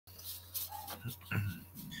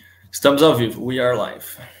Estamos ao vivo, we are live.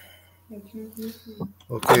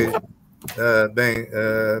 Ok.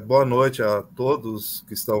 Boa noite a todos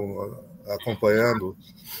que estão acompanhando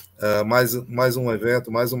mais um evento,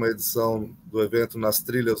 mais uma edição do evento Nas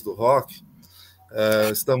Trilhas do Rock.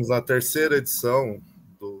 Estamos na terceira edição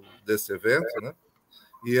desse evento, né?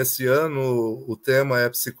 E esse ano o tema é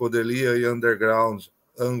Psicodelia e Underground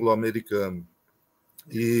Anglo-Americano.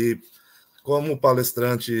 E como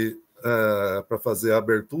palestrante para fazer a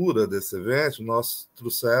abertura desse evento, nós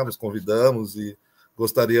convidamos e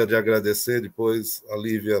gostaria de agradecer, depois a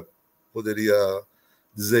Lívia poderia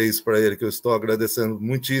dizer isso para ele, que eu estou agradecendo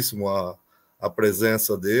muitíssimo a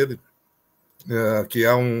presença dele, que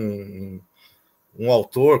é um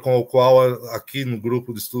autor com o qual aqui no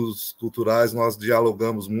Grupo de Estudos Culturais nós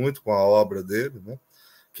dialogamos muito com a obra dele, né?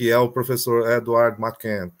 Que é o professor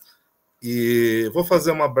Macan. E vou fazer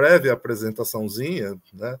uma breve apresentaçãozinha,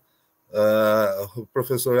 né? O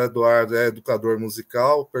professor Eduardo é educador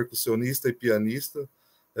musical, percussionista e pianista,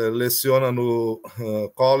 leciona no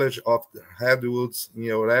College of Redwoods, em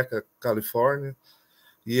Eureka, Califórnia,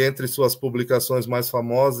 e entre suas publicações mais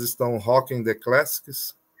famosas estão Rock in the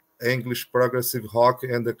Classics, English Progressive Rock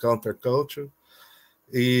and the Counterculture,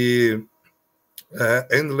 e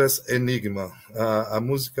Endless Enigma, a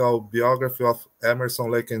Musical Biography of Emerson,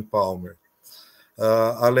 Lake and Palmer.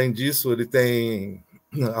 Além disso, ele tem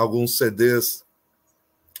alguns CDs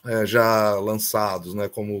já lançados, né,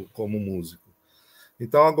 como músico.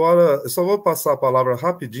 Então, agora, eu só vou passar a palavra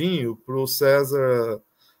rapidinho para o César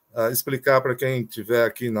explicar para quem estiver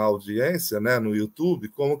aqui na audiência, né, no YouTube,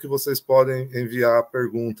 como que vocês podem enviar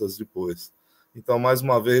perguntas depois. Então, mais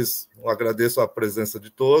uma vez, eu agradeço a presença de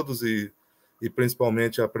todos e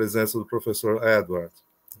principalmente a presença do professor Edward.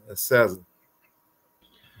 César.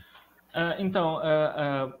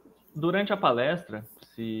 Durante a palestra,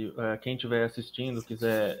 se quem estiver assistindo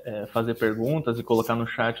quiser fazer perguntas e colocar no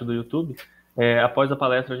chat do YouTube, após a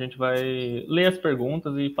palestra a gente vai ler as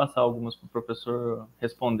perguntas e passar algumas para o professor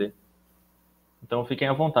responder. Então fiquem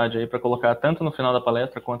à vontade aí para colocar tanto no final da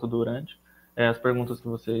palestra quanto durante as perguntas que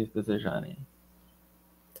vocês desejarem.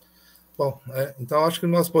 Bom, então acho que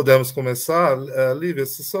nós podemos começar. Lívia,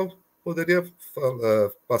 você só poderia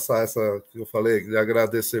passar essa que eu falei, de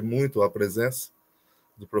agradecer muito a presença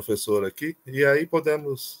do professor aqui, e aí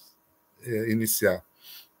podemos iniciar.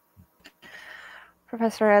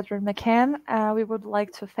 Professor Edward Macan, we would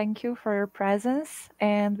like to thank you for your presence,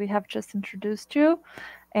 and we have just introduced you,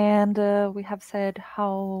 and we have said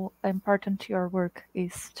how important your work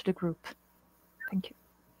is to the group. Thank you.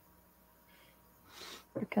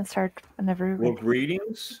 You can start whenever you're ready. Well,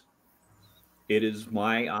 greetings. It is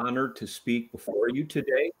my honor to speak before you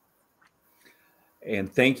today, and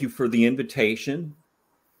thank you for the invitation.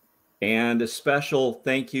 And a special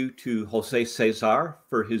thank you to Jose Cesar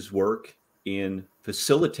for his work in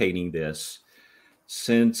facilitating this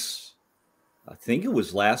since, I think it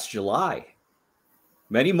was last July.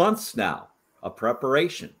 Many months now of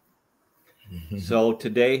preparation. So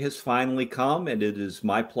today has finally come, and it is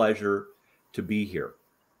my pleasure to be here.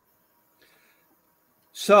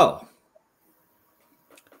 So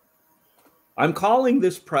I'm calling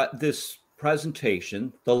this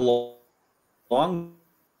presentation The Long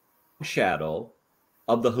Shadow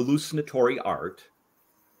of the Hallucinatory Art,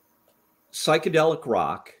 Psychedelic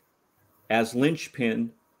Rock as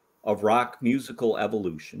Linchpin of Rock Musical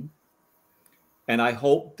Evolution. And I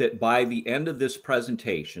hope that by the end of this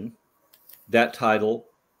presentation, that title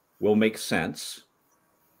will make sense.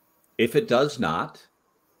 If it does not,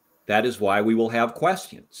 that is why we will have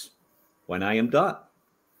questions when I am done.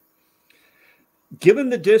 Given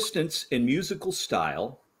the distance in musical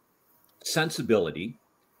style, sensibility,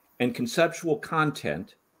 and conceptual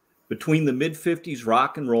content between the mid-50s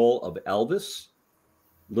rock and roll of Elvis,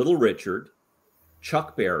 Little Richard,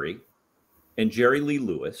 Chuck Berry, and Jerry Lee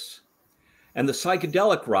Lewis, and the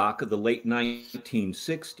psychedelic rock of the late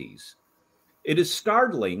 1960s, it is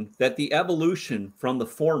startling that the evolution from the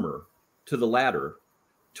former to the latter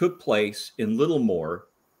took place in little more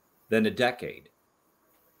than a decade.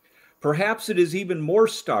 Perhaps it is even more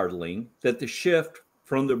startling that the shift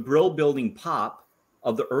from the brill-building pop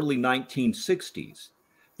of the early 1960s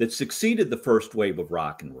that succeeded the first wave of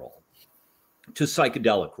rock and roll to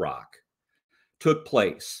psychedelic rock took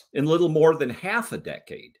place in little more than half a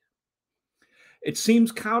decade. It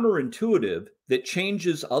seems counterintuitive that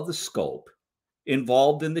changes of the scope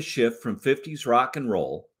involved in the shift from 50s rock and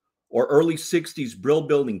roll or early 60s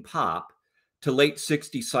brill-building pop to late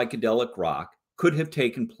 60s psychedelic rock could have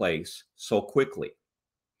taken place so quickly.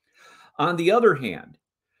 On the other hand,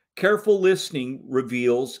 careful listening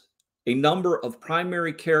reveals a number of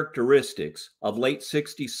primary characteristics of late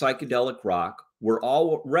 60s psychedelic rock were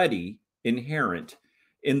already inherent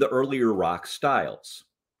in the earlier rock styles.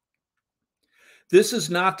 This is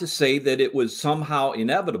not to say that it was somehow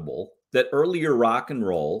inevitable that earlier rock and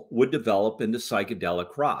roll would develop into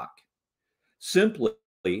psychedelic rock, simply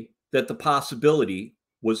that the possibility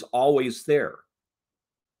was always there,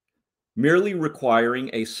 merely requiring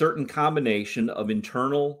a certain combination of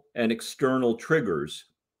internal and external triggers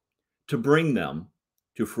to bring them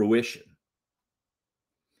to fruition.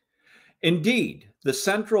 Indeed, the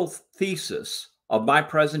central thesis of my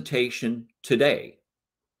presentation today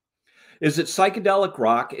is that psychedelic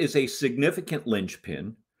rock is a significant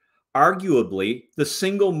linchpin, arguably the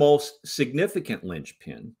single most significant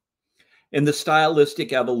linchpin in the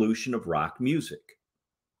stylistic evolution of rock music.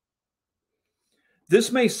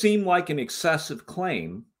 This may seem like an excessive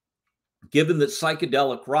claim, given that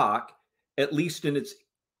psychedelic rock, at least in its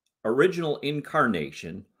original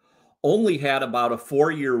incarnation, only had about a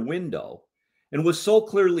 4-year window and was so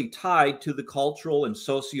clearly tied to the cultural and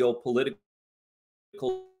socio-political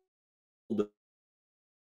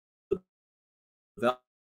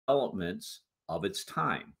developments of its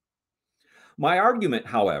time. My argument,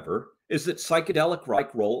 however, is that psychedelic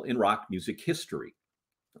rock role in rock music history.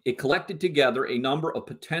 It collected together a number of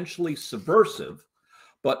potentially subversive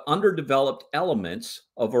but underdeveloped elements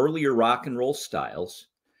of earlier rock and roll styles,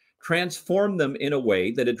 transformed them in a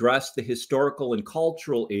way that addressed the historical and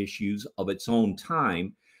cultural issues of its own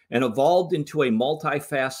time, and evolved into a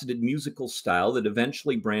multifaceted musical style that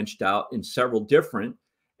eventually branched out in several different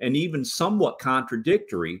and even somewhat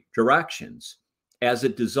contradictory directions as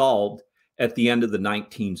it dissolved at the end of the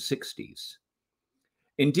 1960s.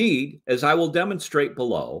 Indeed, as I will demonstrate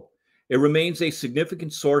below, it remains a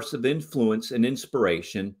significant source of influence and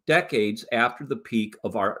inspiration decades after the peak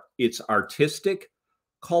of its artistic,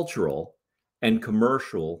 cultural, and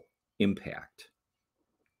commercial impact.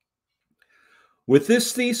 With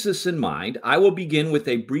this thesis in mind, I will begin with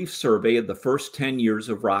a brief survey of the first 10 years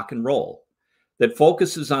of rock and roll that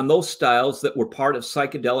focuses on those styles that were part of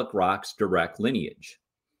psychedelic rock's direct lineage.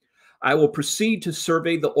 I will proceed to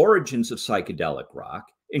survey the origins of psychedelic rock,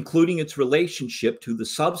 including its relationship to the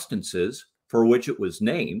substances for which it was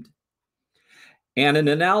named, and an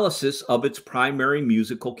analysis of its primary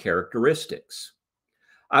musical characteristics.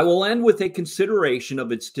 I will end with a consideration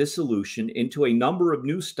of its dissolution into a number of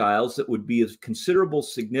new styles that would be of considerable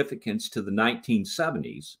significance to the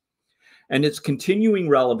 1970s, and its continuing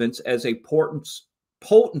relevance as a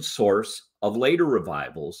potent source of later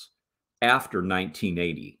revivals after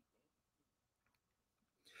 1980.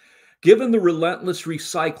 Given the relentless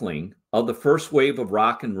recycling of the first wave of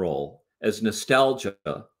rock and roll as nostalgia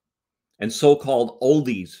and so-called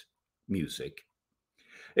oldies music,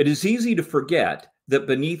 it is easy to forget that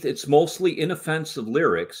beneath its mostly inoffensive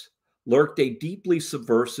lyrics lurked a deeply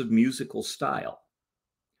subversive musical style,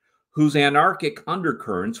 whose anarchic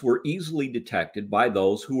undercurrents were easily detected by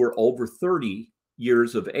those who were over 30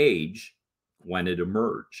 years of age when it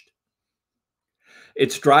emerged.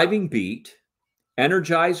 Its driving beat,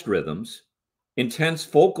 energized rhythms, intense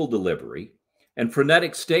vocal delivery, and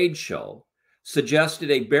frenetic stage show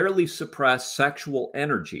suggested a barely suppressed sexual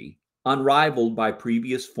energy unrivaled by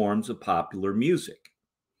previous forms of popular music,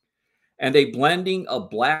 and a blending of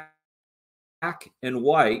black and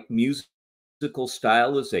white musical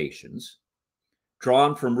stylizations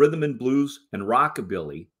drawn from rhythm and blues and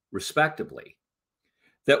rockabilly, respectively,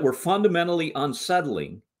 that were fundamentally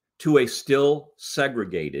unsettling to a still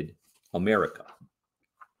segregated America.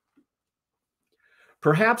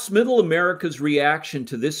 Perhaps Middle America's reaction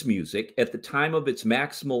to this music at the time of its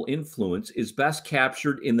maximal influence is best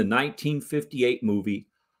captured in the 1958 movie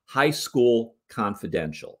High School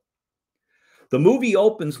Confidential. The movie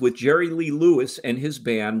opens with Jerry Lee Lewis and his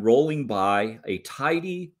band rolling by a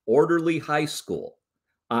tidy, orderly high school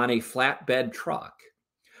on a flatbed truck,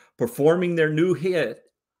 performing their new hit,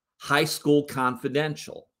 High School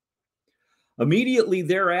Confidential. Immediately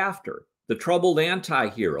thereafter, the troubled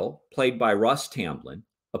anti-hero, played by Russ Tamblyn,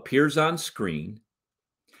 appears on screen,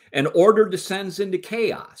 and order descends into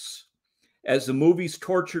chaos as the movie's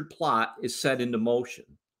tortured plot is set into motion.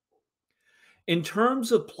 In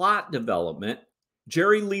terms of plot development,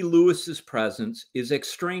 Jerry Lee Lewis's presence is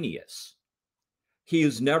extraneous. He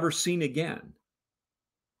is never seen again.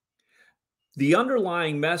 The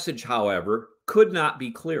underlying message, however, could not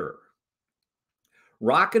be clearer.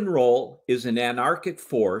 Rock and roll is an anarchic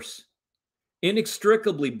force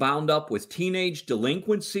inextricably bound up with teenage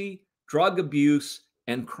delinquency, drug abuse,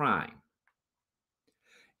 and crime.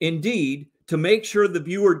 Indeed, to make sure the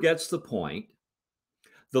viewer gets the point,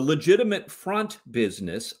 the legitimate front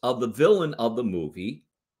business of the villain of the movie,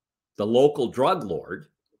 the local drug lord,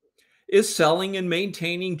 is selling and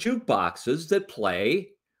maintaining jukeboxes that play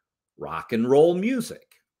rock and roll music.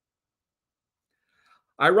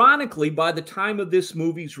 Ironically, by the time of this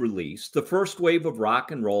movie's release, the first wave of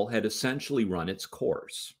rock and roll had essentially run its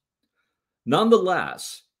course.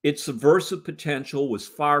 Nonetheless, its subversive potential was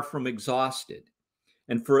far from exhausted,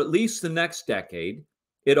 and for at least the next decade,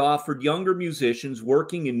 it offered younger musicians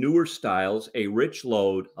working in newer styles a rich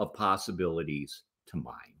load of possibilities to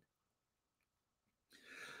mine.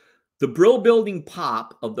 The brill-building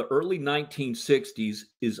pop of the early 1960s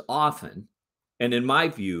is often, and in my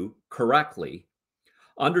view, correctly,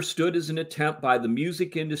 understood as an attempt by the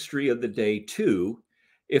music industry of the day to,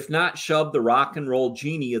 if not shove the rock and roll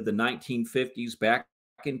genie of the 1950s back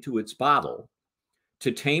into its bottle,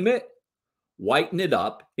 to tame it, whiten it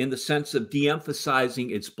up in the sense of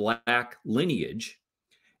de-emphasizing its black lineage,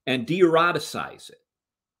 and de-eroticize it.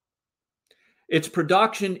 Its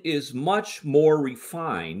production is much more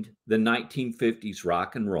refined than 1950s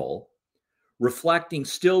rock and roll, reflecting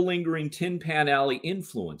still lingering Tin Pan Alley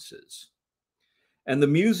influences, and the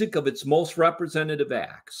music of its most representative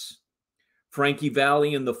acts, Frankie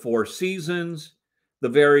Valli and the Four Seasons, the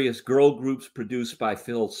various girl groups produced by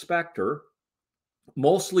Phil Spector,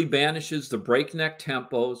 mostly banishes the breakneck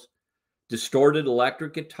tempos, distorted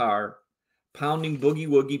electric guitar, pounding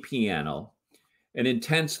boogie-woogie piano, and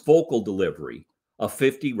intense vocal delivery of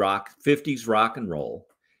 50s rock and roll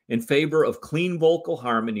in favor of clean vocal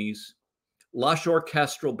harmonies, lush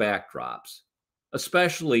orchestral backdrops,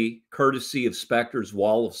 especially courtesy of Spector's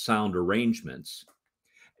wall of sound arrangements,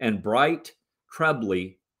 and bright,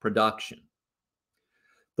 trebly production.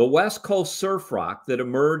 The West Coast surf rock that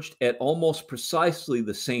emerged at almost precisely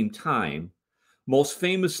the same time, most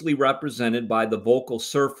famously represented by the vocal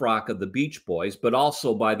surf rock of the Beach Boys, but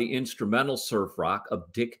also by the instrumental surf rock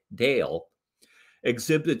of Dick Dale,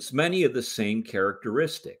 exhibits many of the same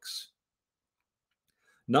characteristics.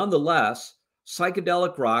 Nonetheless,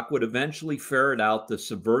 psychedelic rock would eventually ferret out the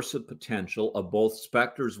subversive potential of both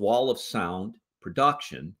Spector's wall of sound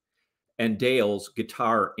production and Dale's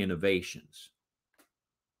guitar innovations.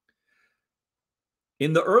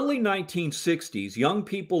 In the early 1960s, young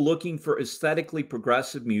people looking for aesthetically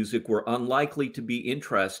progressive music were unlikely to be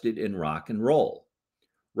interested in rock and roll.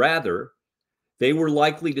 Rather, they were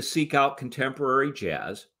likely to seek out contemporary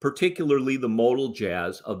jazz, particularly the modal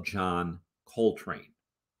jazz of John Coltrane.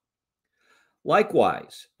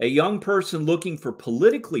 Likewise, a young person looking for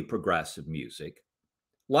politically progressive music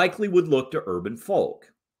likely would look to urban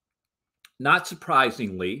folk. Not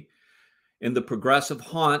surprisingly, in the progressive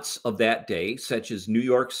haunts of that day, such as New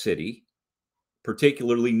York City,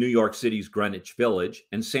 particularly New York City's Greenwich Village,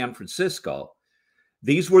 and San Francisco,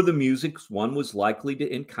 these were the musics one was likely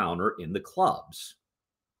to encounter in the clubs.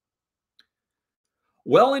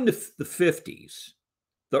 Well into the 50s,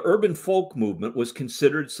 the urban folk movement was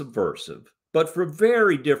considered subversive, but for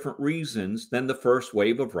very different reasons than the first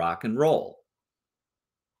wave of rock and roll.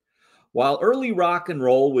 While early rock and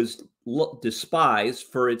roll was despised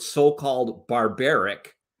for its so-called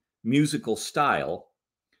barbaric musical style,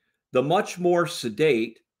 the much more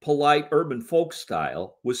sedate, polite urban folk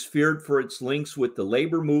style was feared for its links with the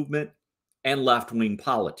labor movement and left-wing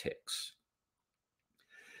politics.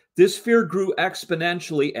 This fear grew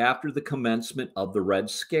exponentially after the commencement of the Red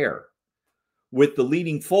Scare, with the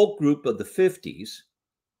leading folk group of the 50s,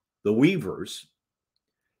 the Weavers,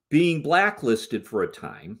 being blacklisted for a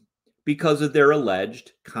time because of their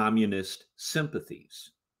alleged communist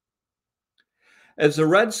sympathies. As the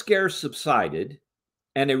Red Scare subsided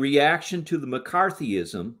and a reaction to the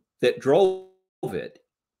McCarthyism that drove it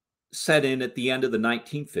set in at the end of the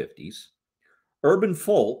 1950s, urban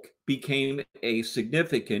folk became a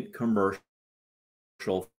significant commercial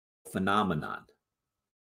phenomenon.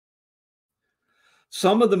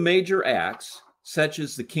 Some of the major acts, such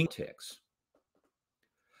as the Kinks,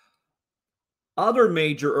 other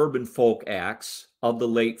major urban folk acts of the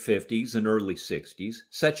late 50s and early 60s,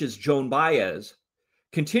 such as Joan Baez,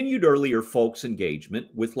 continued earlier folks' engagement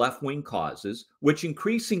with left-wing causes, which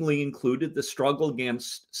increasingly included the struggle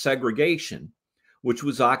against segregation, which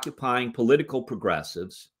was occupying political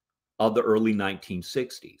progressives of the early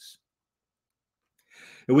 1960s.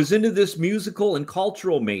 It was into this musical and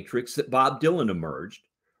cultural matrix that Bob Dylan emerged,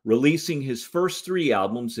 releasing his first three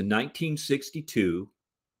albums in 1962,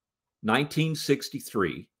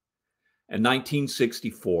 1963, and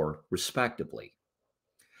 1964, respectively.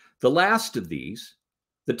 The last of these,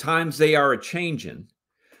 The Times They Are A-Changin',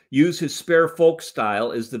 use his spare folk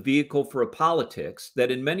style as the vehicle for a politics that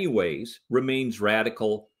in many ways remains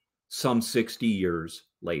radical some 60 years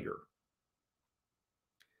later.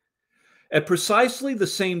 At precisely the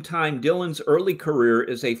same time Dylan's early career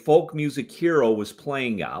as a folk music hero was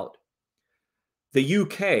playing out, the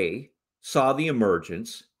UK saw the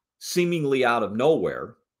emergence, seemingly out of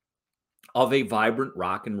nowhere, of a vibrant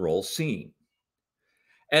rock and roll scene.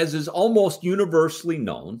 As is almost universally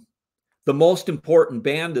known, the most important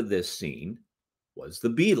band of this scene was the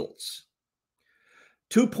Beatles.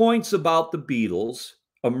 2 points about the Beatles'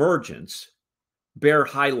 emergence bear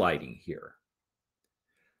highlighting here.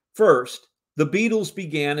 First, the Beatles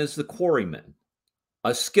began as the Quarrymen,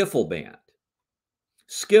 a skiffle band.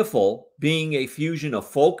 Skiffle being a fusion of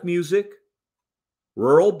folk music,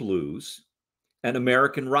 rural blues, and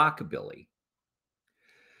American rockabilly.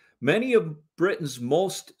 Many of Britain's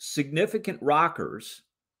most significant rockers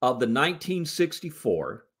of the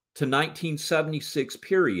 1964 to 1976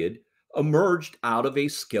 period emerged out of a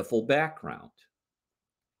skiffle background.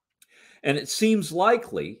 And it seems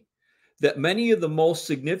likely that many of the most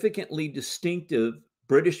significantly distinctive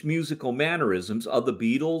British musical mannerisms of the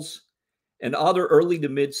Beatles and other early to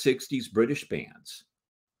mid-60s British bands,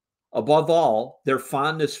 above all, their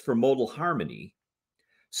fondness for modal harmony,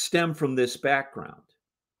 stem from this background.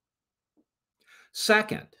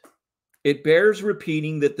 Second, it bears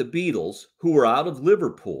repeating that the Beatles, who were out of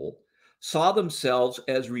Liverpool, saw themselves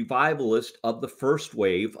as revivalists of the first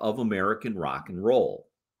wave of American rock and roll.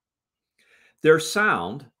 Their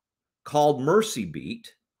sound, called Mercy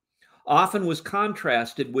Beat, often was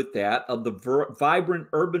contrasted with that of the vibrant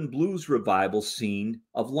urban blues revival scene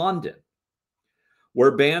of London,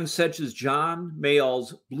 where bands such as John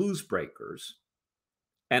Mayall's Blues Breakers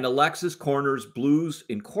and Alexis Corner's Blues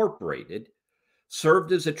Incorporated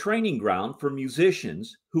served as a training ground for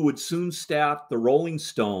musicians who would soon staff the Rolling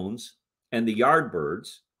Stones and the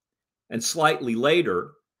Yardbirds, and slightly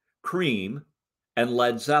later, Cream and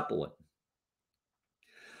Led Zeppelin.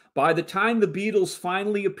 By the time the Beatles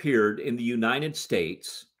finally appeared in the United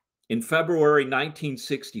States in February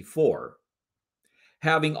 1964,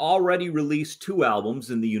 having already released 2 albums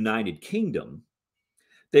in the United Kingdom,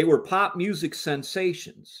 they were pop music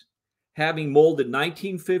sensations, having molded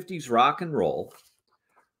 1950s rock and roll,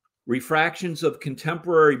 refractions of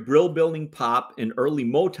contemporary brill-building pop and early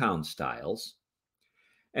Motown styles,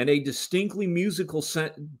 and a distinctly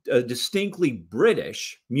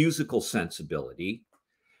British musical sensibility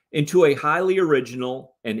into a highly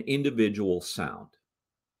original and individual sound.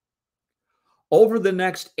 Over the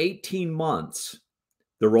next 18 months,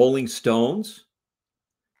 the Rolling Stones,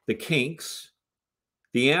 the Kinks,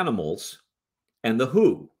 the Animals, and the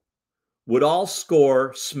Who would all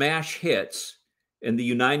score smash hits in the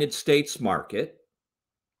United States market,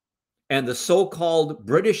 and the so-called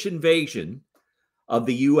British invasion of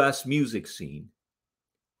the US music scene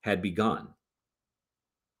had begun.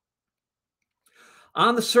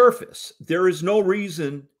 On the surface, there is no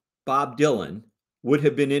reason Bob Dylan would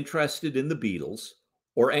have been interested in the Beatles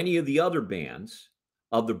or any of the other bands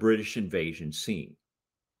of the British invasion scene.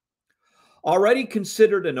 Already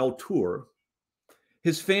considered an auteur,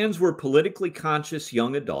 his fans were politically conscious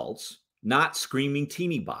young adults, not screaming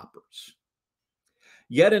teeny boppers.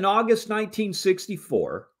 Yet in August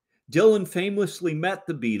 1964, Dylan famously met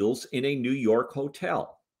the Beatles in a New York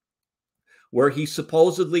hotel, where he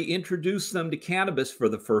supposedly introduced them to cannabis for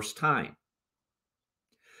the first time.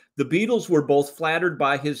 The Beatles were both flattered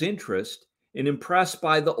by his interest and impressed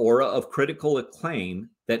by the aura of critical acclaim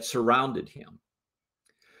that surrounded him.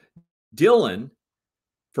 Dylan,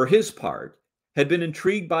 for his part, had been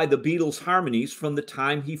intrigued by the Beatles' harmonies from the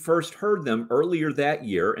time he first heard them earlier that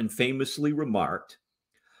year and famously remarked,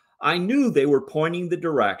 "I knew they were pointing the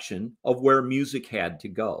direction of where music had to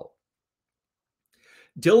go."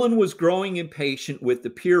 Dylan was growing impatient with the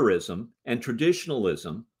purism and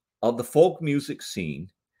traditionalism of the folk music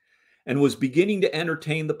scene and was beginning to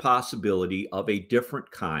entertain the possibility of a different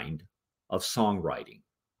kind of songwriting.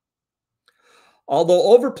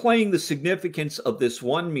 Although overplaying the significance of this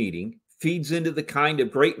one meeting feeds into the kind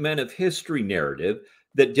of great men of history narrative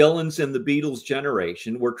that Dylan's and the Beatles'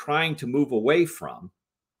 generation were trying to move away from,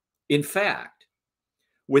 in fact,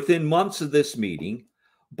 within months of this meeting,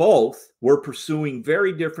 both were pursuing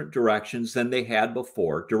very different directions than they had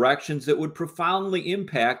before, directions that would profoundly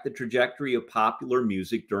impact the trajectory of popular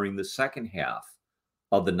music during the second half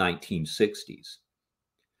of the 1960s.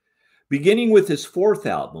 Beginning with his 4th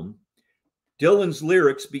album, Dylan's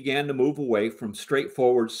lyrics began to move away from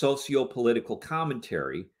straightforward socio-political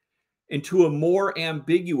commentary into a more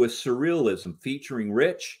ambiguous surrealism featuring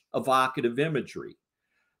rich, evocative imagery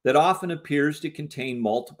that often appears to contain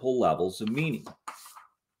multiple levels of meaning.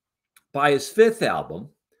 By his 5th album,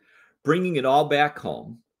 Bringing It All Back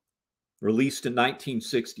Home, released in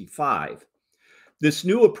 1965, this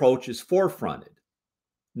new approach is forefronted,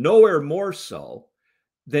 nowhere more so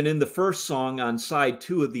than in the first song on side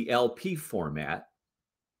 2 of the LP format,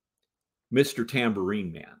 Mr.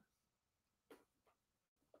 Tambourine Man.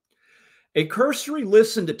 A cursory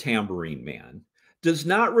listen to Tambourine Man does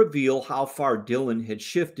not reveal how far Dylan had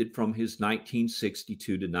shifted from his 1962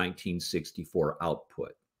 to 1964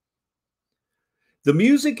 output. The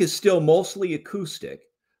music is still mostly acoustic,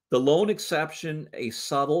 the lone exception a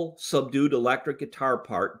subtle, subdued electric guitar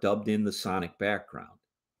part dubbed in the sonic background.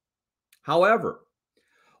 However,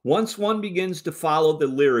 once one begins to follow the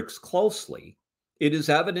lyrics closely, it is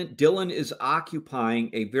evident Dylan is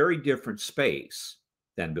occupying a very different space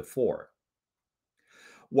than before.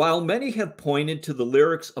 While many have pointed to the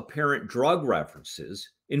lyrics' apparent drug references,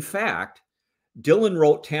 in fact, Dylan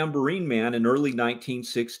wrote Tambourine Man in early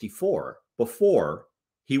 1964, before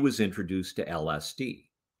he was introduced to LSD.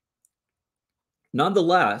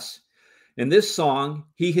 Nonetheless, in this song,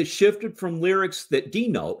 he has shifted from lyrics that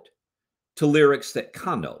denote to lyrics that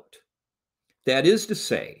connote. That is to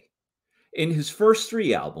say, in his first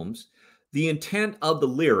 3 albums, the intent of the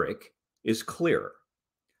lyric is clear.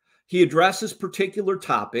 He addresses particular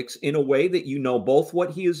topics in a way that you know both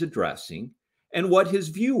what he is addressing and what his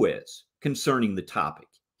view is concerning the topic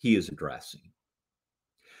he is addressing.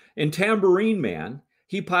 In Tambourine Man,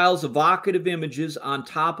 he piles evocative images on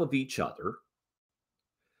top of each other.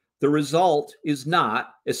 The result is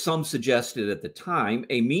not, as some suggested at the time,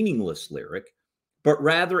 a meaningless lyric, but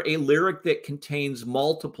rather a lyric that contains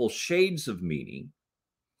multiple shades of meaning,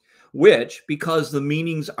 which, because the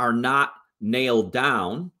meanings are not nailed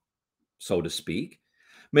down, so to speak,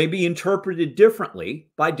 may be interpreted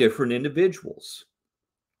differently by different individuals.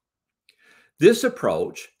 This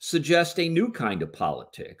approach suggests a new kind of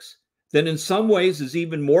politics that in some ways is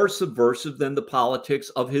even more subversive than the politics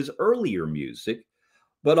of his earlier music,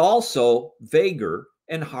 but also vaguer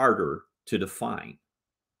and harder to define.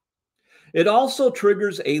 It also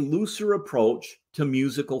triggers a looser approach to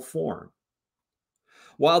musical form.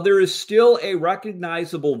 While there is still a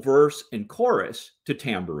recognizable verse and chorus to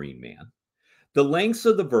Tambourine Man, the lengths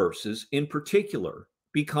of the verses in particular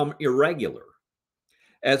become irregular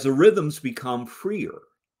as the rhythms become freer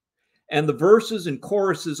and the verses and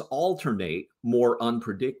choruses alternate more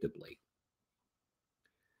unpredictably.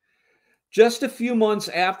 Just a few months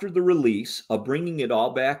after the release of Bringing It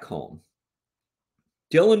All Back Home,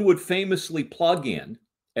 Dylan would famously plug in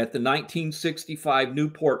at the 1965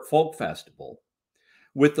 Newport Folk Festival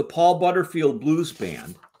with the Paul Butterfield Blues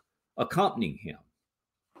Band accompanying him.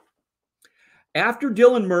 After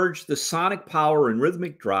Dylan merged the sonic power and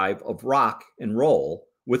rhythmic drive of rock and roll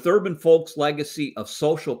with urban folk's legacy of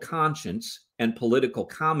social conscience and political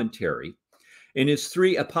commentary in his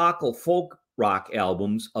 3 epochal folk rock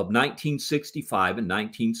albums of 1965 and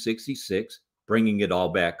 1966, Bringing It All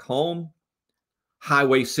Back Home,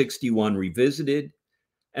 Highway 61 Revisited,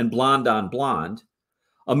 and Blonde on Blonde,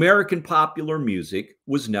 American popular music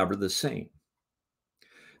was never the same.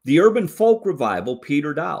 The urban folk revival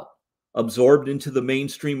petered out, absorbed into the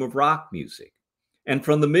mainstream of rock music. And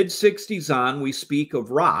from the mid-60s on, we speak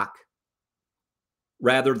of rock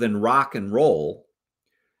rather than rock and roll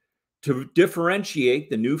to differentiate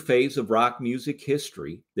the new phase of rock music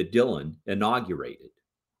history that Dylan inaugurated.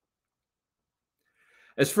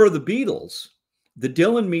 As for the Beatles, the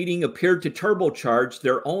Dylan meeting appeared to turbocharge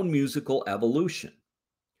their own musical evolution.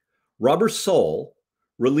 Rubber Soul,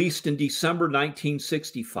 released in December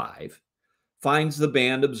 1965, finds the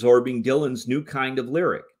band absorbing Dylan's new kind of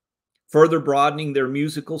lyric, further broadening their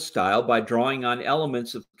musical style by drawing on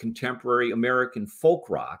elements of contemporary American folk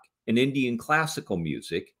rock and Indian classical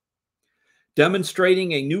music,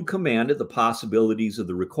 demonstrating a new command of the possibilities of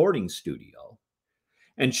the recording studio,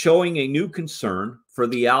 and showing a new concern for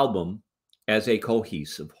the album as a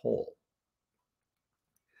cohesive whole.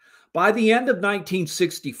 By the end of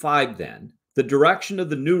 1965, then, the direction of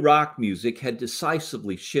the new rock music had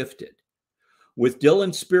decisively shifted, with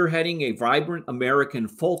Dylan spearheading a vibrant American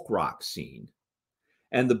folk rock scene,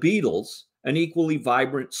 and the Beatles an equally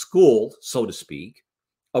vibrant school, so to speak,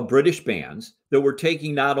 of British bands that were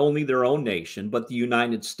taking not only their own nation, but the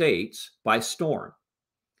United States by storm.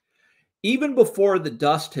 Even before the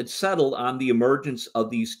dust had settled on the emergence of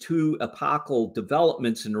these 2 epochal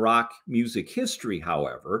developments in rock music history,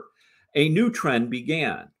 however, a new trend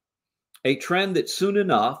began, a trend that soon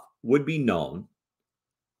enough would be known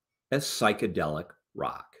as psychedelic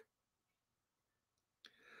rock.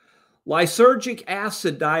 Lysergic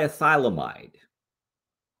acid diethylamide,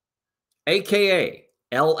 aka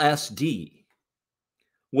LSD,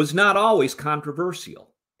 was not always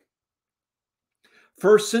controversial.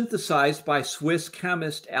 first synthesized by Swiss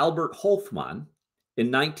chemist Albert Hofmann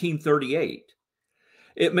in 1938,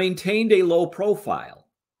 it maintained a low profile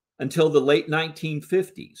until the late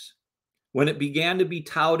 1950s, when it began to be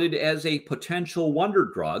touted as a potential wonder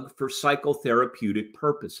drug for psychotherapeutic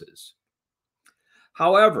purposes.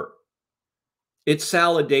 However, its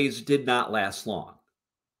salad days did not last long.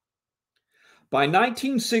 By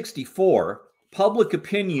 1964, public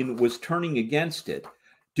opinion was turning against it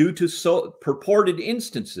due to purported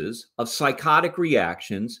instances of psychotic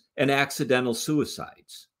reactions and accidental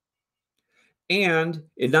suicides. And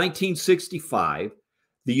in 1965,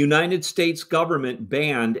 the United States government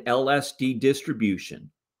banned LSD distribution,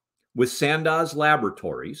 with Sandoz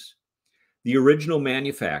Laboratories, the original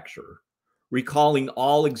manufacturer, recalling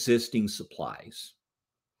all existing supplies.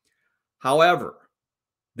 However,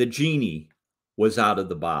 the genie was out of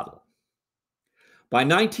the bottle. By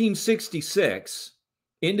 1966,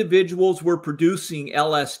 individuals were producing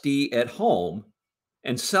LSD at home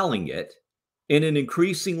and selling it in an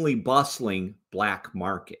increasingly bustling black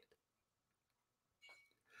market.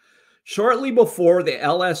 Shortly before the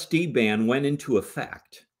LSD ban went into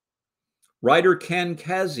effect, writer Ken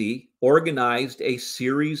Kesey organized a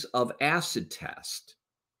series of acid tests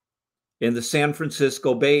in the San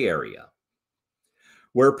Francisco Bay Area,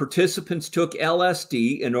 where participants took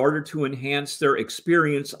LSD in order to enhance their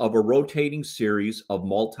experience of a rotating series of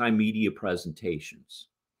multimedia presentations.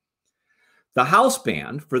 The house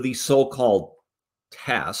band for these so-called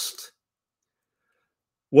tests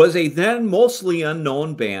was a then mostly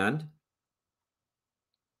unknown band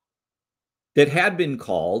that had been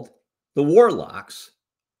called the Warlocks,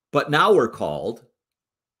 but now were called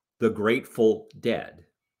the Grateful Dead.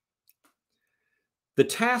 The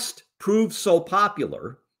test proved so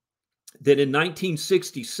popular that in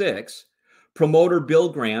 1966, promoter Bill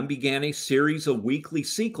Graham began a series of weekly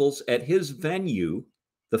sequels at his venue,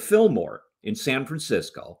 the Fillmore in San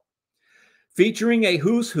Francisco, featuring a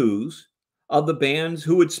who's who's of the bands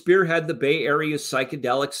who would spearhead the Bay Area's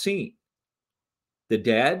psychedelic scene: The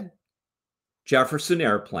Dead, Jefferson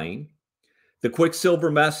Airplane, the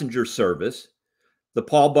Quicksilver Messenger Service, the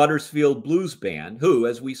Paul Buttersfield Blues Band, who,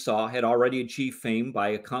 as we saw, had already achieved fame by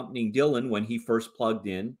accompanying Dylan when he first plugged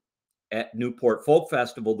in at Newport Folk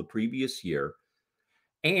Festival the previous year,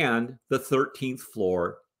 and the 13th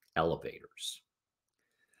Floor Elevators.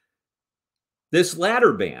 This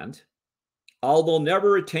latter band, although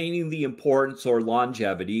never attaining the importance or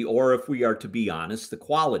longevity, or if we are to be honest, the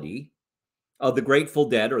quality of the Grateful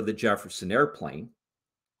Dead or the Jefferson Airplane,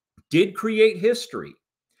 did create history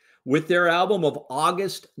with their album of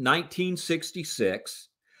August 1966,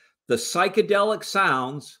 The Psychedelic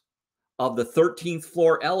Sounds of the 13th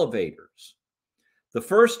Floor Elevators, the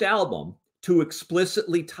first album to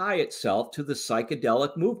explicitly tie itself to the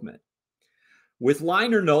psychedelic movement, with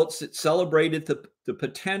liner notes that celebrated the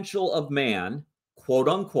potential of man, quote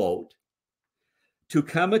unquote, to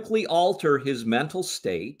chemically alter his mental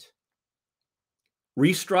state,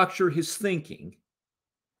 restructure his thinking,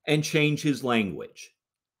 and change his language,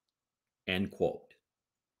 end quote.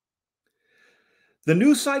 The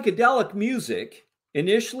new psychedelic music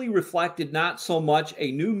initially reflected not so much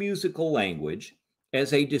a new musical language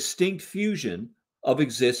as a distinct fusion of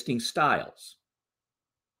existing styles.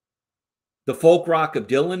 The folk rock of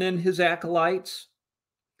Dylan and his acolytes,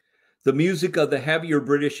 the music of the heavier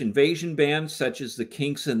British invasion bands such as the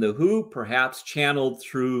Kinks and the Who, perhaps channeled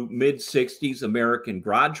through mid-60s American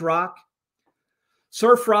garage rock,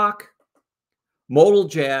 surf rock, modal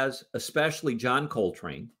jazz, especially John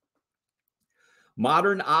Coltrane,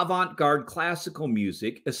 modern avant-garde classical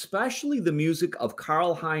music, especially the music of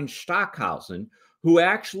Karl-Heinz Stockhausen, who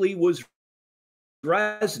actually was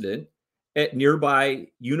resident at nearby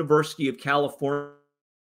University of California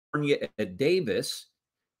at Davis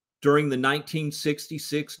during the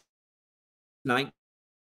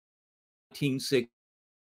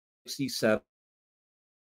 1966-1967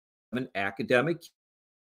 academic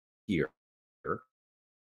year.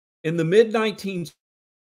 In the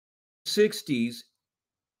mid-1960s,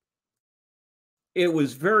 it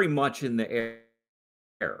was very much in the air.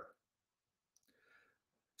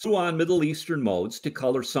 So on Middle Eastern modes to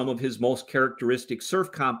color some of his most characteristic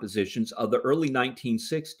surf compositions of the early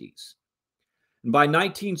 1960s. And by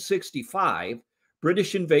 1965,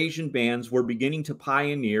 British invasion bands were beginning to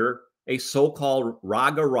pioneer a so-called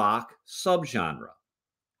raga rock subgenre.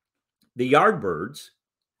 The Yardbirds,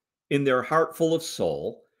 in their Heart Full of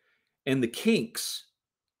Soul, and the Kinks,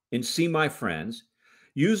 in See My Friends,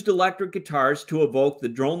 used electric guitars to evoke the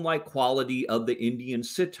drone-like quality of the Indian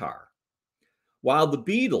sitar, while the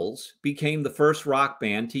Beatles became the first rock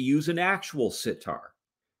band to use an actual sitar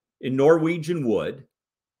in Norwegian Wood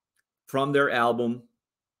from their album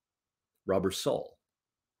Rubber Soul.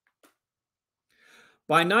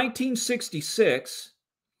 By 1966,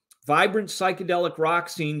 vibrant psychedelic rock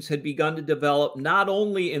scenes had begun to develop not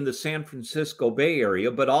only in the San Francisco Bay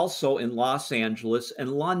Area, but also in Los Angeles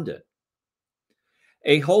and London.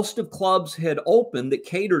 A host of clubs had opened that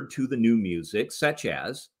catered to the new music, such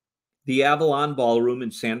as the Avalon Ballroom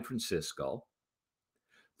in San Francisco,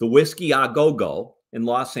 the Whiskey A Go-Go in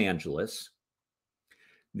Los Angeles,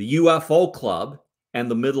 the UFO Club and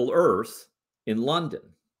the Middle Earth in London.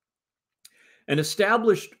 And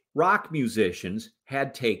established rock musicians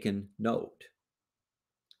had taken note.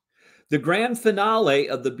 The grand finale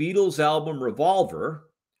of the Beatles' album Revolver,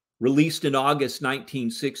 released in August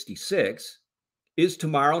 1966, is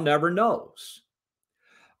Tomorrow Never Knows,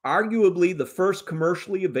 arguably the first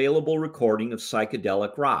commercially available recording of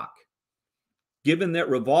psychedelic rock, given that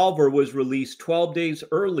Revolver was released 12 days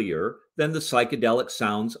earlier than the psychedelic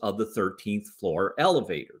sounds of the 13th floor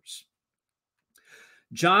elevators.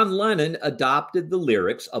 John Lennon adopted the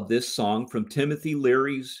lyrics of this song from Timothy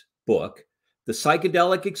Leary's book, The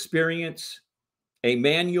Psychedelic Experience, a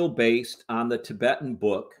manual based on the Tibetan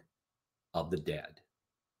Book of the Dead.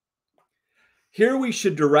 Here we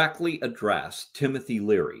should directly address Timothy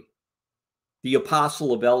Leary, the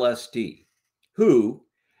apostle of LSD, who,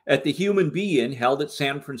 at the Human Be-In held at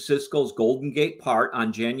San Francisco's Golden Gate Park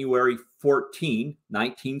on January 14,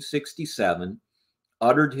 1967,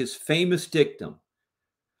 uttered his famous dictum,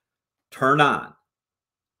 "Turn on,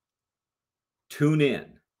 tune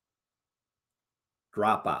in,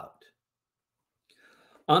 drop out."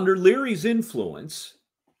 Under Leary's influence,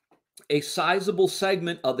 a sizable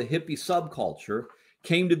segment of the hippie subculture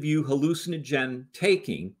came to view hallucinogen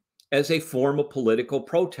taking as a form of political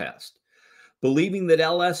protest, believing that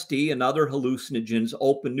LSD and other hallucinogens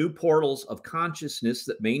open new portals of consciousness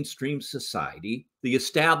that mainstream society, the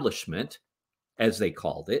establishment, as they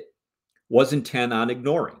called it, was intent on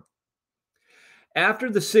ignoring. After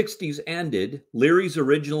the 60s ended, Leary's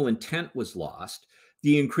original intent was lost,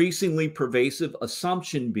 the increasingly pervasive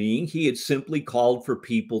assumption being he had simply called for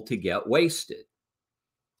people to get wasted.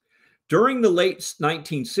 During the late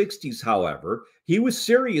 1960s, however, he was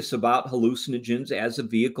serious about hallucinogens as a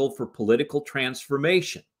vehicle for political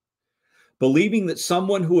transformation, believing that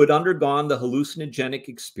someone who had undergone the hallucinogenic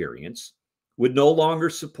experience would no longer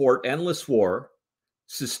support endless war,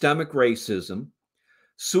 systemic racism,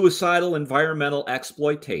 suicidal environmental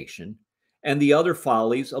exploitation, and the other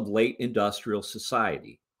follies of late industrial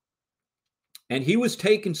society. And he was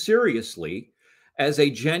taken seriously as a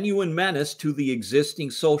genuine menace to the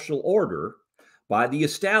existing social order by the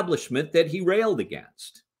establishment that he railed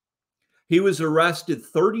against. He was arrested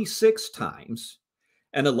 36 times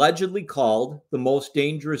and allegedly called the most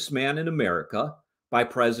dangerous man in America by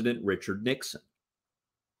President Richard Nixon.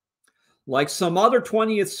 Like some other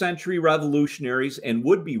 20th century revolutionaries and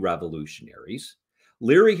would-be revolutionaries,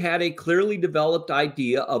 Leary had a clearly developed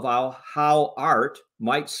idea of how art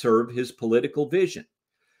might serve his political vision.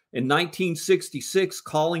 In 1966,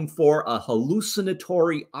 calling for a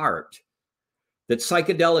hallucinatory art that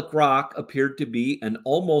psychedelic rock appeared to be an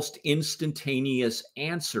almost instantaneous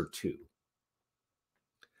answer to.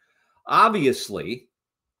 Obviously,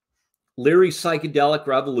 Leary's psychedelic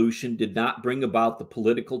revolution did not bring about the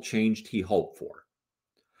political change he hoped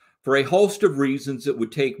for a host of reasons that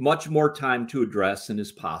would take much more time to address than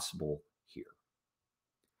is possible here.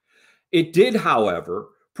 It did, however,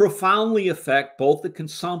 profoundly affect both the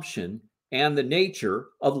consumption and the nature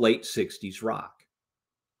of late 60s rock.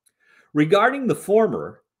 Regarding the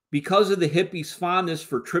former, because of the hippies' fondness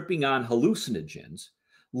for tripping on hallucinogens,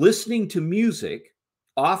 listening to music,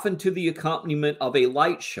 often to the accompaniment of a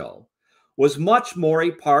light show, was much more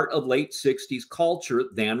a part of late 60s culture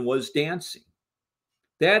than was dancing.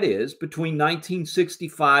 That is, between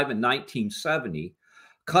 1965 and 1970,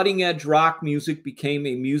 cutting-edge rock music became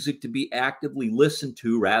a music to be actively listened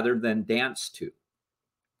to rather than danced to.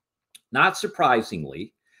 Not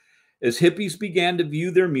surprisingly, as hippies began to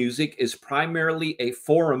view their music as primarily a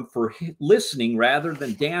forum for listening rather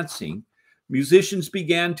than dancing, musicians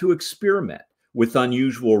began to experiment with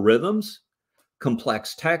unusual rhythms,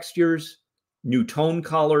 complex textures, new tone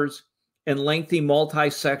colors, and lengthy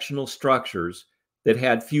multi-sectional structures that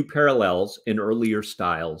had few parallels in earlier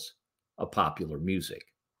styles of popular music.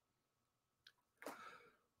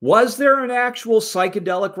 Was there an actual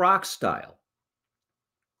psychedelic rock style?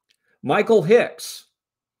 Michael Hicks,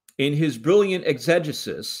 in his brilliant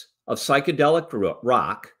exegesis of psychedelic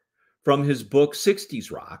rock from his book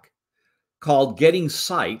 60s Rock, called Getting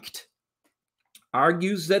Psyched,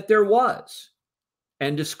 argues that there was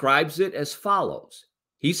and describes it as follows.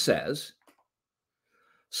 He says,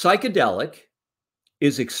 Psychedelic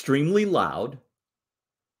is extremely loud,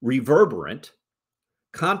 reverberant,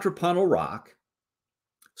 contrapuntal rock,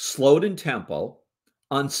 slowed in tempo,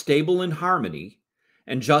 unstable in harmony,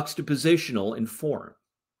 and juxtapositional in form.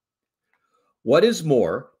 What is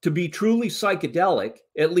more, to be truly psychedelic,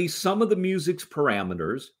 at least some of the music's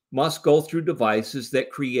parameters must go through devices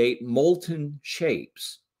that create molten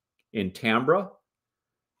shapes in timbre,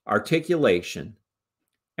 articulation,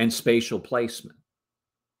 and spatial placement.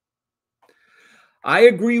 I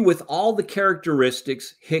agree with all the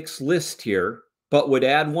characteristics Hicks lists here, but would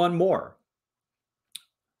add one more.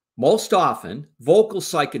 Most often, vocal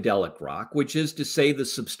psychedelic rock, which is to say the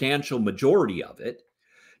substantial majority of it,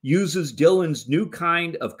 uses Dylan's new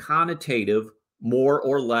kind of connotative, more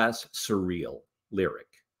or less surreal lyric.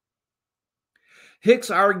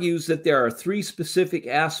 Hicks argues that there are three specific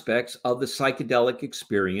aspects of the psychedelic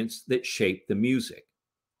experience that shape the music: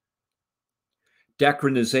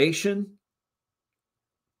 decronization,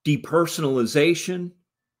 depersonalization,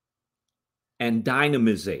 and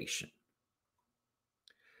dynamization.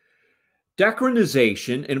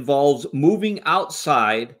 Decronization involves moving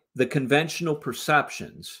outside the conventional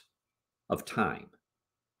perceptions of time.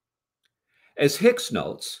 As Hicks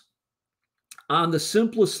notes, on the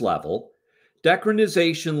simplest level,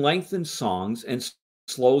 decronization lengthens songs and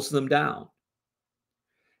slows them down.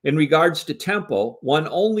 In regards to tempo, one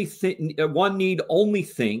need only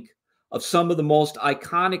think of some of the most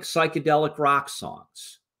iconic psychedelic rock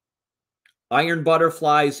songs: Iron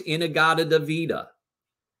Butterfly's Inagata da Vida,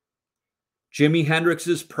 Jimi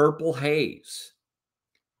Hendrix's Purple Haze,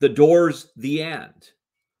 The Doors' The End,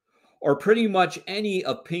 or pretty much any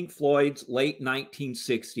of Pink Floyd's late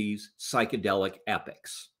 1960s psychedelic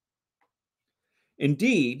epics.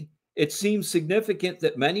 Indeed, it seems significant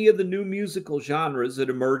that many of the new musical genres that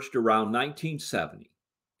emerged around 1970,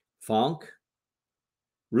 funk,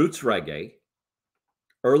 roots reggae,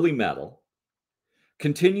 early metal,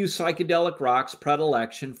 continue psychedelic rock's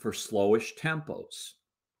predilection for slowish tempos.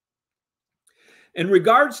 In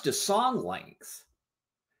regards to song length,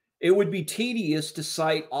 it would be tedious to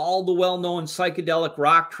cite all the well-known psychedelic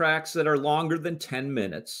rock tracks that are longer than 10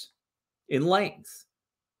 minutes in length.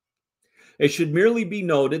 It should merely be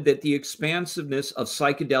noted that the expansiveness of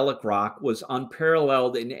psychedelic rock was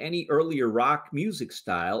unparalleled in any earlier rock music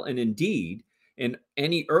style, and indeed in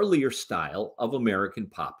any earlier style of American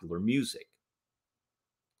popular music.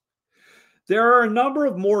 There are a number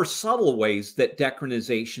of more subtle ways that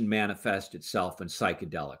decronization manifests itself in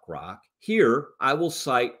psychedelic rock. Here, I will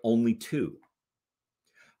cite only two.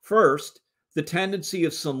 First, the tendency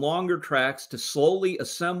of some longer tracks to slowly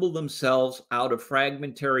assemble themselves out of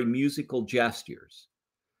fragmentary musical gestures.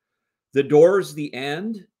 The Doors' The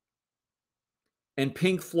End and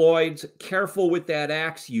Pink Floyd's Careful with That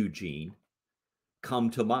Axe, Eugene, come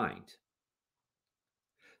to mind.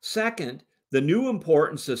 Second, the new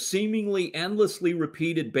importance of seemingly endlessly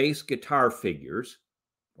repeated bass guitar figures,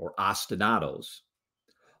 or ostinatos,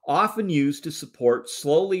 often used to support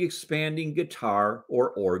slowly expanding guitar or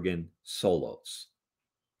organ solos.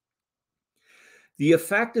 The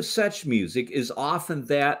effect of such music is often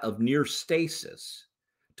that of near stasis,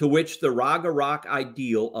 to which the raga rock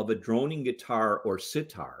ideal of a droning guitar or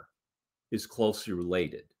sitar is closely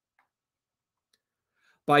related.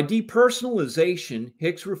 By depersonalization,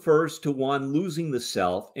 Hicks refers to one losing the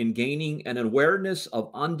self and gaining an awareness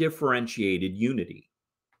of undifferentiated unity.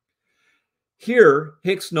 Here,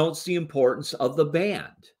 Hicks notes the importance of the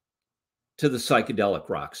band to the psychedelic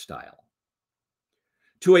rock style.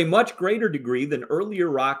 To a much greater degree than earlier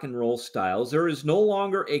rock and roll styles, there is no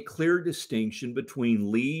longer a clear distinction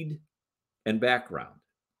between lead and background.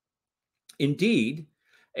 Indeed,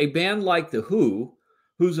 a band like The Who,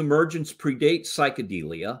 whose emergence predates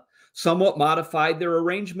psychedelia, somewhat modified their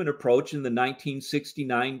arrangement approach in the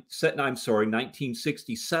 1967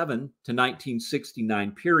 to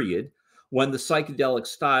 1969 period, when the psychedelic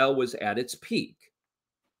style was at its peak.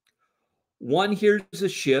 One hears a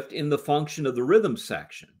shift in the function of the rhythm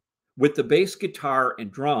section, with the bass guitar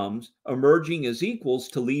and drums emerging as equals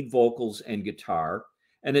to lead vocals and guitar,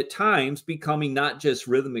 and at times becoming not just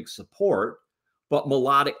rhythmic support, but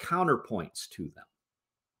melodic counterpoints to them.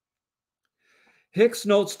 Hicks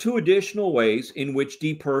notes two additional ways in which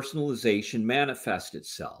depersonalization manifests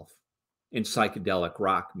itself in psychedelic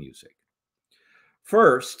rock music.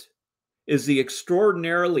 First is the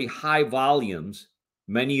extraordinarily high volumes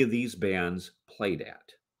many of these bands played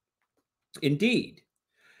at. Indeed,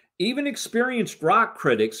 even experienced rock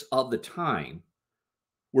critics of the time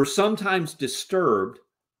were sometimes disturbed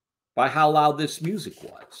by how loud this music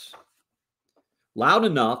was. Loud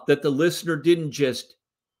enough that the listener didn't just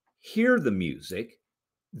hear the music,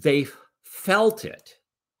 They felt it,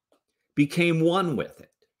 became one with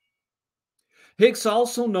it. Hicks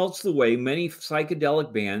also notes the way many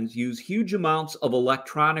psychedelic bands use huge amounts of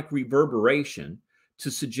electronic reverberation to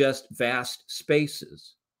suggest vast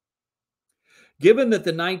spaces. Given that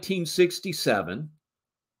the 1967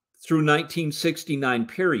 through 1969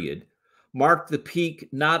 period marked the peak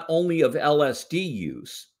not only of LSD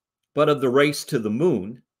use, but of the race to the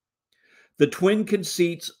moon, the twin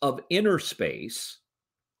conceits of inner space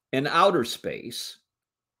and outer space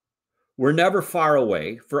were never far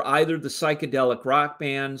away for either the psychedelic rock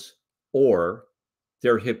bands or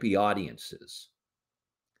their hippie audiences.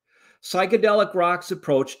 Psychedelic rock's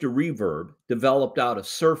approach to reverb developed out of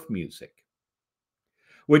surf music,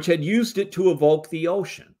 which had used it to evoke the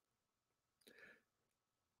ocean.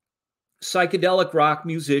 Psychedelic rock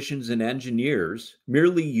musicians and engineers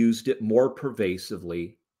merely used it more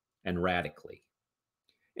pervasively and radically.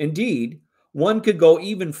 Indeed, one could go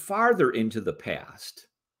even farther into the past,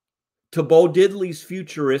 to Bo Diddley's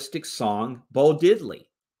futuristic song, Bo Diddley,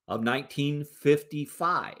 of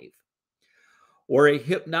 1955, or a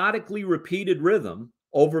hypnotically repeated rhythm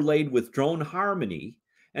overlaid with drone harmony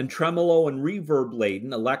and tremolo and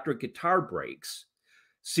reverb-laden electric guitar breaks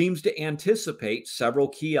seems to anticipate several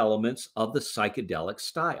key elements of the psychedelic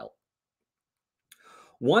style.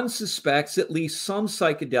 One suspects at least some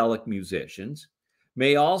psychedelic musicians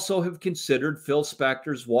may also have considered Phil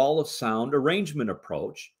Spector's wall of sound arrangement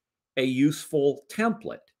approach a useful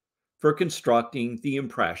template for constructing the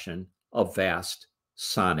impression of vast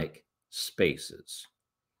sonic spaces.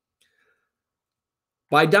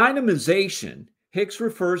 By dynamization, Hicks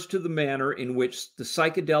refers to the manner in which the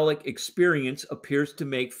psychedelic experience appears to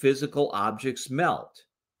make physical objects melt.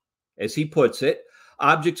 As he puts it,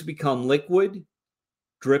 objects become liquid,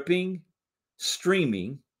 dripping,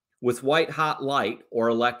 streaming with white-hot light or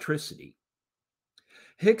electricity.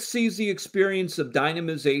 Hicks sees the experience of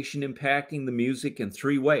dynamization impacting the music in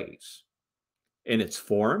three ways: in its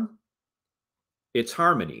form, its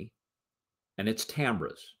harmony, and its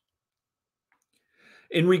timbres.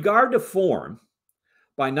 In regard to form,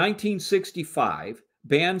 by 1965,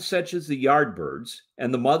 bands such as the Yardbirds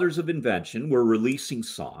and the Mothers of Invention were releasing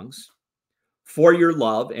songs, For Your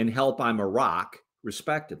Love and Help I'm a Rock,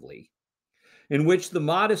 respectively, in which the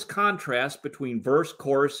modest contrast between verse,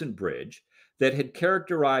 chorus, and bridge that had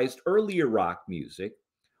characterized earlier rock music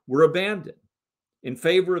were abandoned in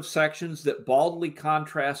favor of sections that baldly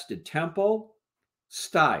contrasted tempo,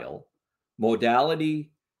 style,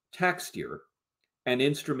 modality, texture, and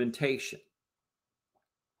instrumentation.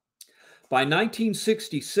 By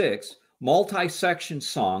 1966, multi-section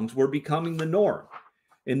songs were becoming the norm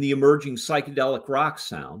in the emerging psychedelic rock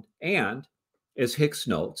sound, and, as Hicks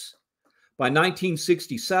notes, by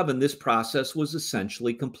 1967, this process was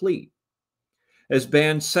essentially complete, as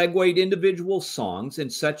bands segued individual songs in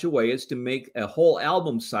such a way as to make a whole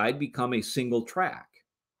album side become a single track.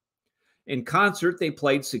 In concert, they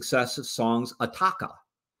played successive songs attacca,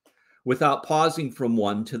 without pausing from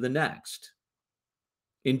one to the next.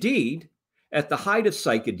 Indeed, at the height of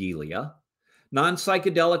psychedelia,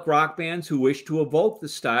 non-psychedelic rock bands who wished to evoke the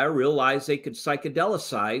style realized they could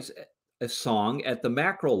psychedelicize a song at the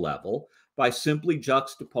macro level by simply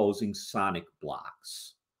juxtaposing sonic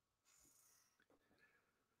blocks.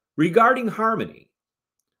 Regarding harmony,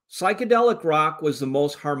 psychedelic rock was the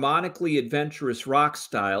most harmonically adventurous rock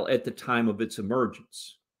style at the time of its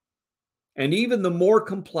emergence. And even the more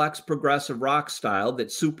complex progressive rock style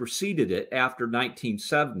that superseded it after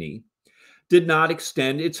 1970 did not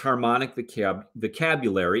extend its harmonic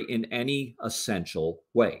vocabulary in any essential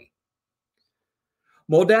way.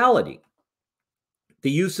 Modality,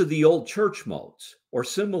 the use of the old church modes or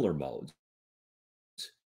similar modes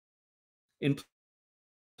in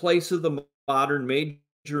place of the modern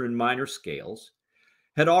major and minor scales,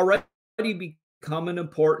 had already become an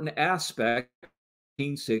important aspect of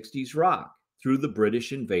 1960s rock through the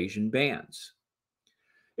British invasion bands.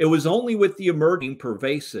 It was only with the emerging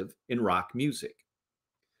pervasive in rock music.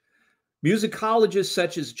 Musicologists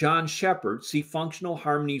such as John Shepard see functional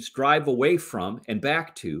harmonies drive away from and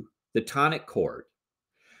back to the tonic chord,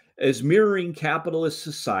 as mirroring capitalist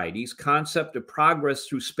society's concept of progress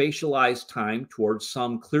through spatialized time towards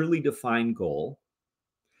some clearly defined goal,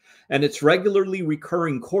 and its regularly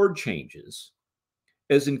recurring chord changes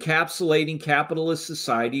as encapsulating capitalist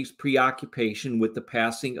society's preoccupation with the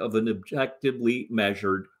passing of an objectively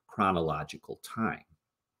measured chronological time.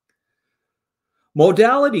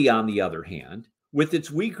 Modality, on the other hand, with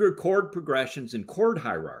its weaker chord progressions and chord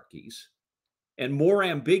hierarchies, and more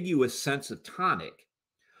ambiguous sense of tonic,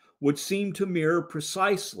 would seem to mirror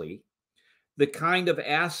precisely the kind of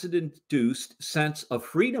acid-induced sense of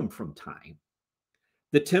freedom from time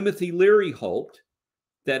that Timothy Leary hoped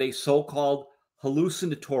that a so-called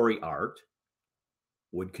hallucinatory art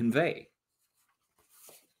would convey.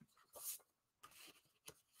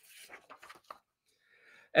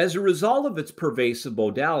 As a result of its pervasive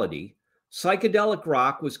modality, psychedelic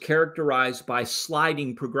rock was characterized by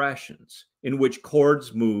sliding progressions in which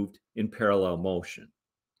chords moved in parallel motion.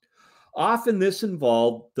 Often this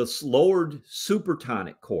involved the lowered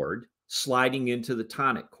supertonic chord sliding into the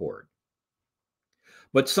tonic chord.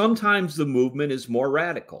 But sometimes the movement is more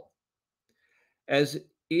radical. As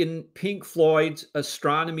in Pink Floyd's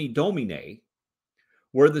Astronomy Domine,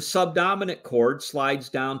 where the subdominant chord slides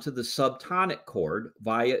down to the subtonic chord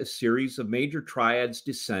via a series of major triads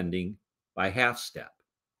descending by half step.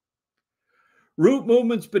 Root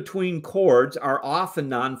movements between chords are often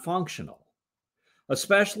non-functional.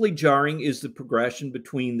 Especially jarring is the progression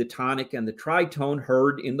between the tonic and the tritone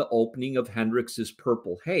heard in the opening of Hendrix's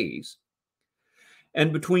Purple Haze,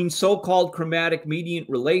 and between so-called chromatic mediant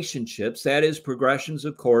relationships, that is, progressions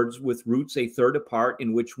of chords with roots a third apart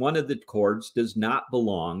in which one of the chords does not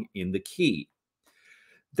belong in the key.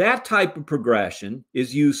 That type of progression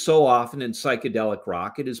is used so often in psychedelic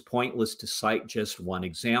rock, it is pointless to cite just one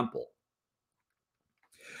example.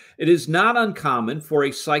 It is not uncommon for a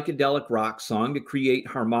psychedelic rock song to create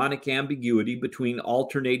harmonic ambiguity between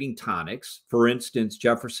alternating tonics, for instance,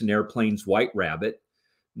 Jefferson Airplane's White Rabbit,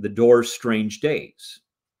 The Doors' Strange Days.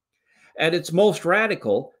 At its most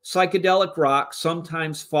radical, psychedelic rock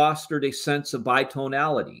sometimes fostered a sense of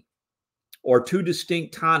bitonality, or two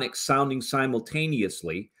distinct tonics sounding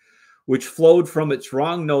simultaneously, which flowed from its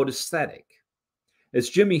wrong note aesthetic.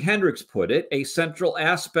 As Jimi Hendrix put it, a central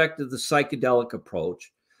aspect of the psychedelic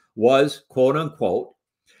approach was, quote unquote,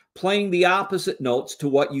 playing the opposite notes to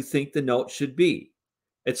what you think the note should be.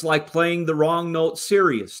 It's like playing the wrong note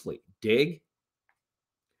seriously. Dig?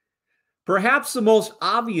 Perhaps the most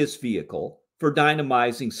obvious vehicle for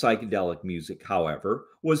dynamizing psychedelic music, however,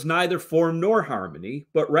 was neither form nor harmony,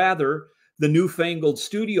 but rather the newfangled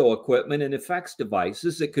studio equipment and effects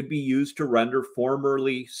devices that could be used to render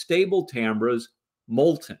formerly stable timbres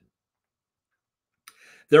molten.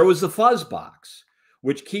 There was the fuzz box,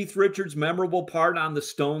 which Keith Richards' memorable part on the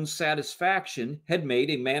Stones' Satisfaction had made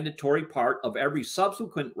a mandatory part of every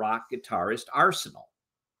subsequent rock guitarist arsenal.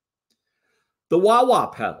 The wah-wah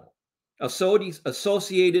pedal,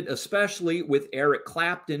 associated especially with Eric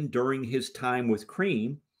Clapton during his time with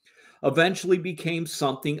Cream, eventually became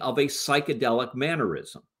something of a psychedelic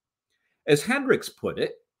mannerism. As Hendrix put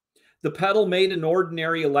it, the pedal made an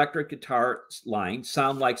ordinary electric guitar line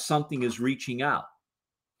sound like something is reaching out.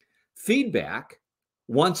 Feedback,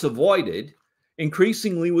 once avoided,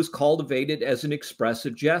 increasingly was cultivated as an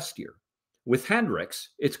expressive gesture, with Hendrix,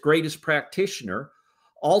 its greatest practitioner,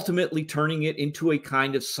 ultimately turning it into a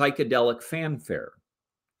kind of psychedelic fanfare.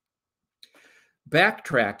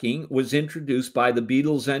 Backtracking was introduced by the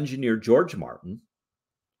Beatles' engineer George Martin.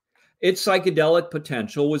 Its psychedelic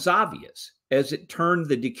potential was obvious, as it turned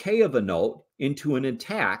the decay of a note into an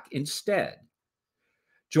attack instead.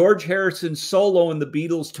 George Harrison's solo in the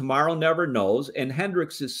Beatles' Tomorrow Never Knows and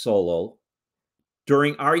Hendrix's solo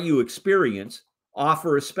during Are You Experience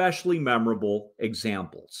offer especially memorable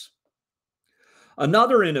examples.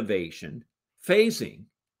 Another innovation, phasing,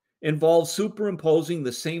 involves superimposing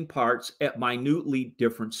the same parts at minutely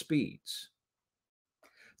different speeds.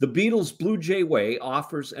 The Beatles' Blue Jay Way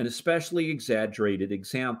offers an especially exaggerated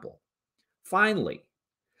example. Finally,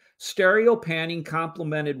 stereo panning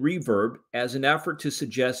complemented reverb as an effort to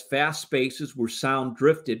suggest vast spaces where sound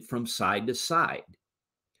drifted from side to side.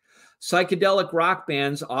 Psychedelic rock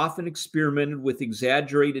bands often experimented with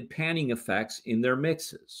exaggerated panning effects in their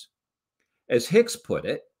mixes. As Hicks put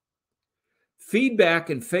it, feedback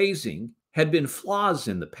and phasing had been flaws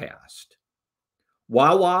in the past.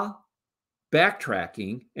 Wah-wah,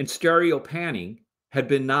 backtracking, and stereo panning had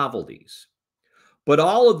been novelties, but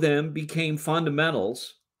all of them became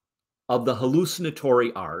fundamentals of the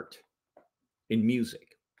hallucinatory art in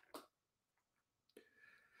music.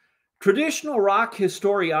 Traditional rock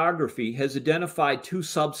historiography has identified two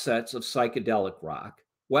subsets of psychedelic rock,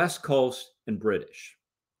 West Coast and British.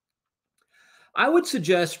 I would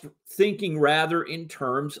suggest thinking rather in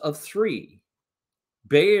terms of three: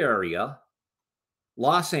 Bay Area,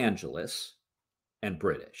 Los Angeles, and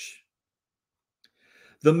British.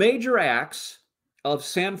 The major acts of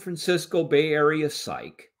San Francisco Bay Area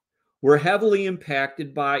psych were heavily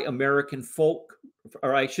impacted by American folk,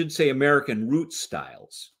 or I should say American roots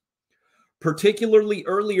styles, particularly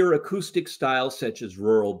earlier acoustic styles such as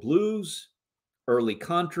rural blues, early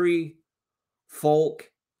country, folk,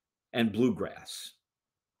 and bluegrass.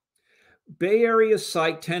 Bay Area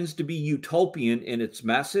psych tends to be utopian in its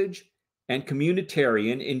message and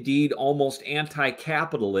communitarian, indeed almost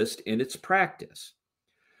anti-capitalist in its practice,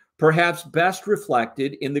 perhaps best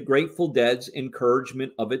reflected in the Grateful Dead's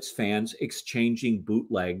encouragement of its fans exchanging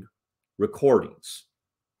bootleg recordings.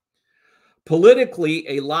 Politically,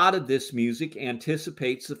 a lot of this music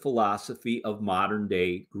anticipates the philosophy of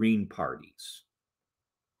modern-day Green parties.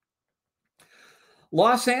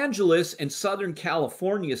 Los Angeles and Southern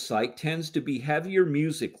California psych tends to be heavier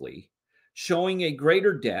musically, showing a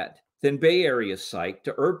greater debt than Bay Area psych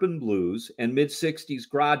to urban blues and mid-60s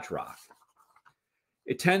garage rock.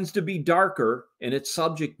 It tends to be darker in its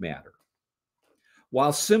subject matter.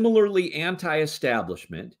 While similarly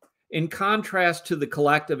anti-establishment, in contrast to the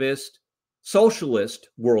collectivist, socialist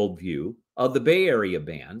worldview of the Bay Area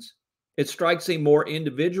bands, it strikes a more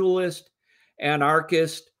individualist,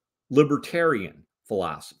 anarchist, libertarian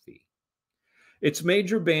philosophy. Its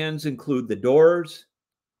major bands include The Doors,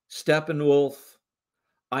 Steppenwolf,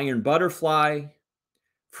 Iron Butterfly,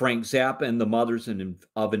 Frank Zappa and the Mothers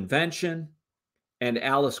of Invention, and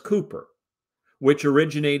Alice Cooper, which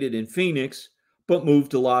originated in Phoenix but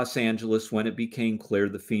moved to Los Angeles when it became clear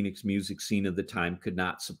the Phoenix music scene of the time could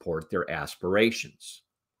not support their aspirations.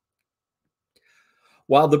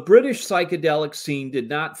 While the British psychedelic scene did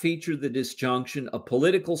not feature the disjunction of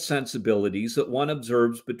political sensibilities that one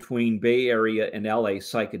observes between Bay Area and LA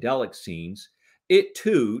psychedelic scenes, it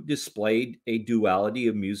too displayed a duality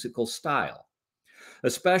of musical style,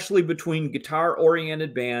 especially between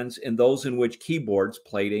guitar-oriented bands and those in which keyboards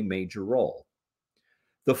played a major role.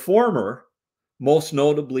 The former, most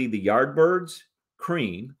notably the Yardbirds,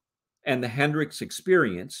 Cream, and the Hendrix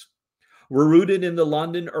Experience, were rooted in the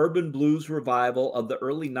London urban blues revival of the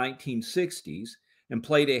early 1960s and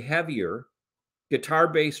played a heavier,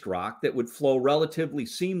 guitar-based rock that would flow relatively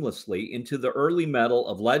seamlessly into the early metal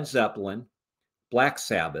of Led Zeppelin, Black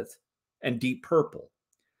Sabbath, and Deep Purple,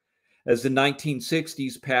 as the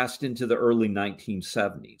 1960s passed into the early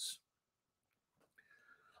 1970s.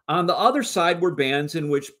 On the other side were bands in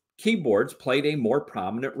which keyboards played a more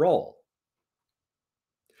prominent role.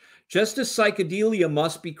 Just as Psychedelia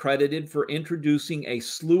must be credited for introducing a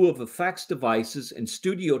slew of effects devices and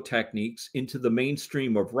studio techniques into the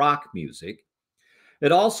mainstream of rock music,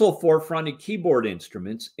 it also forefronted keyboard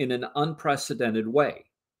instruments in an unprecedented way.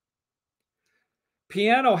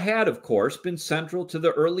 Piano had, of course, been central to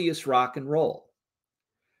the earliest rock and roll.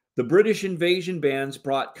 The British invasion bands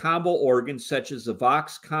brought combo organs such as the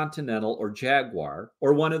Vox Continental or Jaguar,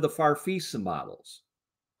 or one of the Farfisa models.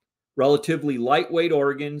 Relatively lightweight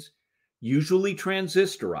organs, usually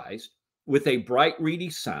transistorized, with a bright, reedy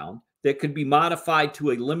sound that could be modified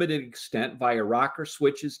to a limited extent via rocker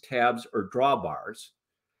switches, tabs, or drawbars,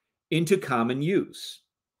 into common use.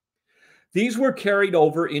 These were carried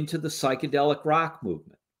over into the psychedelic rock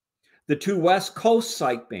movement. The two West Coast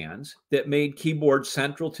psych bands that made keyboards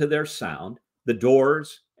central to their sound, The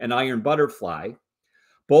Doors and Iron Butterfly,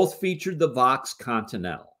 both featured the Vox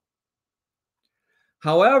Continental.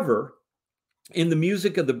 However, in the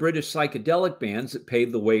music of the British psychedelic bands that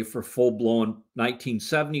paved the way for full-blown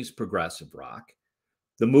 1970s progressive rock,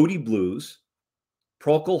 the Moody Blues,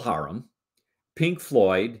 Procol Harum, Pink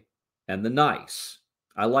Floyd, and the Nice.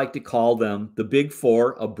 I like to call them the Big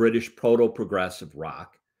Four of British proto-progressive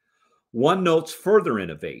rock. One notes further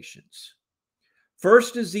innovations.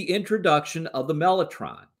 First is the introduction of the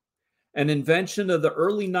mellotron, an invention of the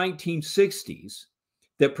early 1960s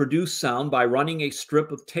that produced sound by running a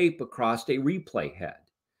strip of tape across a replay head.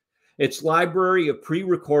 Its library of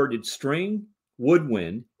pre-recorded string,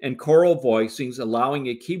 woodwind, and choral voicings allowing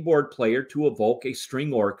a keyboard player to evoke a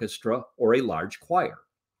string orchestra or a large choir.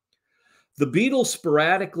 The Beatles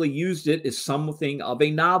sporadically used it as something of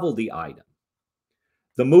a novelty item.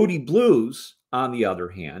 The Moody Blues, on the other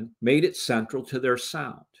hand, made it central to their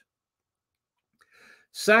sound.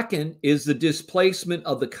 Second is the displacement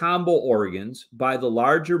of the combo organs by the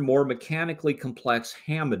larger, more mechanically complex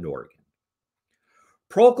Hammond organ.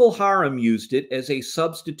 Procol Harum used it as a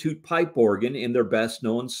substitute pipe organ in their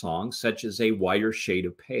best-known songs, such as A Whiter Shade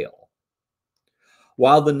of Pale.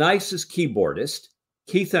 While the nicest keyboardist,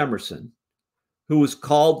 Keith Emerson, who was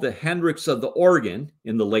called the Hendrix of the organ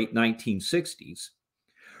in the late 1960s,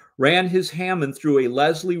 ran his Hammond through a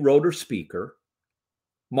Leslie rotor speaker,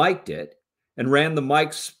 mic'd it, and ran the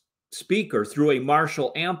mic speaker through a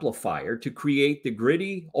Marshall amplifier to create the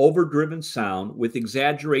gritty, overdriven sound with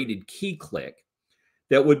exaggerated key click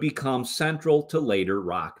that would become central to later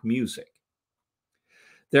rock music.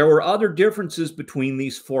 There were other differences between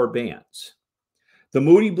these four bands. The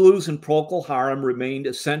Moody Blues and Procol Harum remained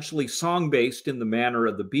essentially song-based in the manner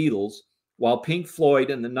of the Beatles, while Pink Floyd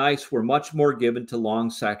and the Nice were much more given to long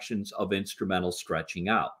sections of instrumental stretching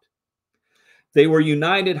out. They were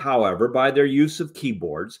united, however, by their use of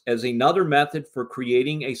keyboards as another method for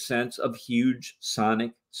creating a sense of huge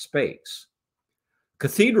sonic space.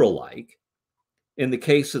 Cathedral-like, in the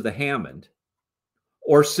case of the Hammond,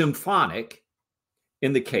 or symphonic,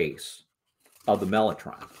 in the case of the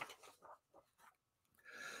Mellotron.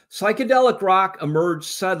 Psychedelic rock emerged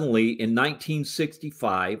suddenly in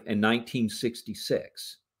 1965 and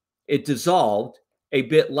 1966. It dissolved a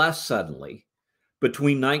bit less suddenly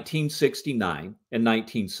between 1969 and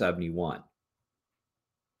 1971.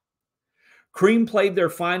 Cream played their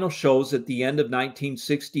final shows at the end of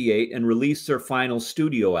 1968 and released their final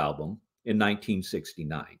studio album in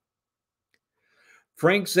 1969.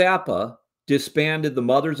 Frank Zappa disbanded the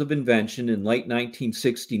Mothers of Invention in late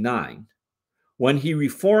 1969. When he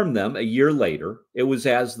reformed them a year later, it was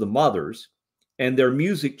as the Mothers, and their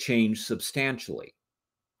music changed substantially.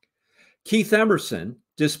 Keith Emerson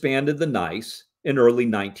disbanded the Nice in early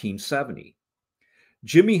 1970.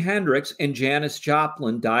 Jimi Hendrix and Janis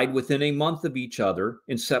Joplin died within a month of each other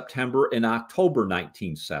in September and October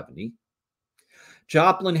 1970.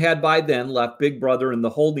 Joplin had by then left Big Brother and the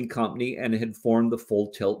Holding Company and had formed the Full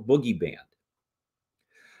Tilt Boogie Band.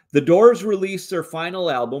 The Doors released their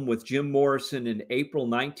final album with Jim Morrison in April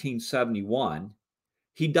 1971.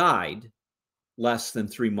 He died less than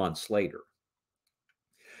 3 months later.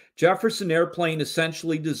 Jefferson Airplane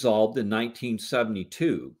essentially dissolved in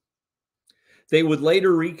 1972. They would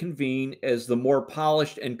later reconvene as the more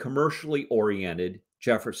polished and commercially oriented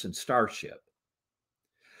Jefferson Starship.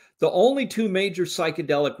 The only two major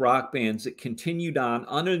psychedelic rock bands that continued on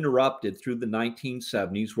uninterrupted through the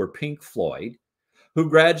 1970s were Pink Floyd, who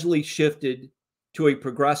gradually shifted to a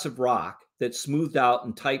progressive rock that smoothed out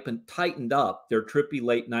and tightened up their trippy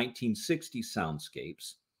late 1960s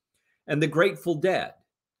soundscapes, and the Grateful Dead,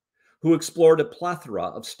 who explored a plethora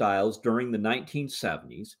of styles during the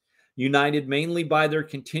 1970s, united mainly by their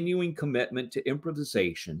continuing commitment to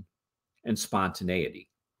improvisation and spontaneity.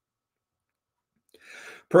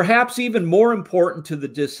 Perhaps even more important to the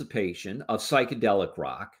dissipation of psychedelic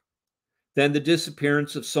rock than the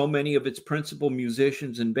disappearance of so many of its principal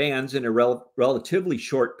musicians and bands in a relatively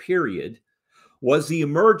short period was the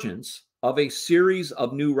emergence of a series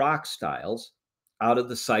of new rock styles out of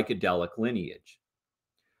the psychedelic lineage.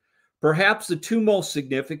 Perhaps the two most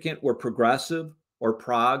significant were progressive or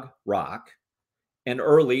prog rock and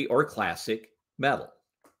early or classic metal.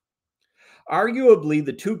 Arguably,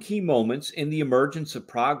 the two key moments in the emergence of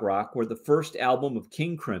prog rock were the first album of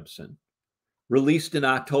King Crimson, released in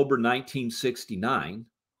October 1969,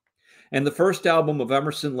 and the first album of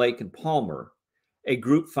Emerson, Lake and Palmer, a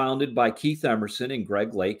group founded by Keith Emerson and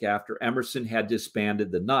Greg Lake after Emerson had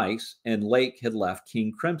disbanded the Nice and Lake had left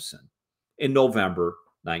King Crimson in November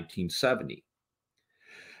 1970.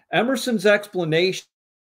 Emerson's explanation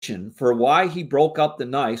for why he broke up the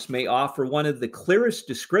Nice may offer one of the clearest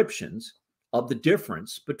descriptions of the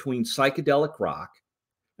difference between psychedelic rock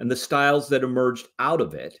and the styles that emerged out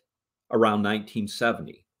of it around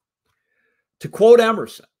 1970. To quote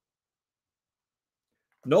Emerson,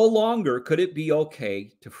 "No longer could it be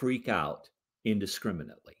okay to freak out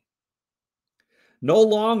indiscriminately. No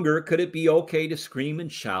longer could it be okay to scream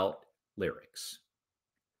and shout lyrics.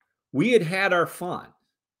 We had had our fun.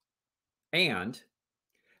 And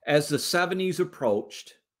as the 70s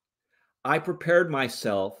approached, I prepared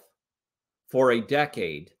myself for a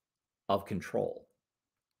decade of control."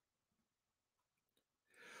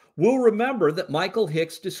 We'll remember that Michael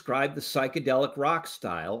Hicks described the psychedelic rock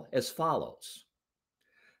style as follows.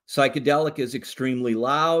 Psychedelic is extremely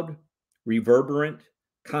loud, reverberant,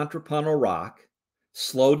 contrapuntal rock,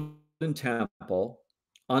 slow in tempo,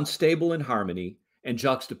 unstable in harmony, and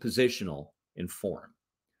juxtapositional in form.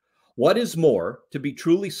 What is more, to be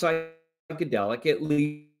truly psychedelic, at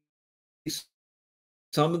least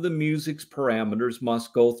some of the music's parameters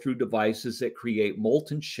must go through devices that create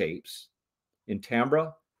molten shapes in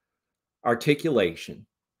timbre, articulation,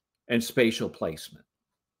 and spatial placement.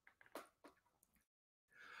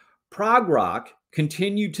 Prog rock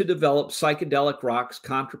continued to develop psychedelic rock's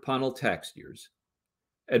contrapuntal textures,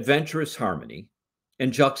 adventurous harmony,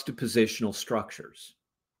 and juxtapositional structures.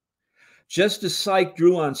 Just as Psych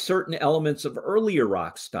drew on certain elements of earlier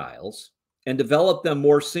rock styles and developed them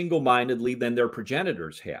more single-mindedly than their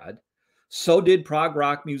progenitors had, so did prog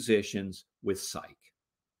rock musicians with Psych.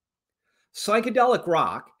 Psychedelic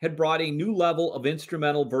rock had brought a new level of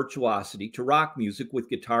instrumental virtuosity to rock music with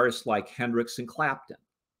guitarists like Hendrix and Clapton.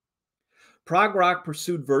 Prog rock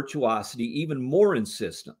pursued virtuosity even more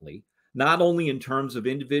insistently, not only in terms of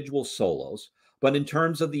individual solos, but in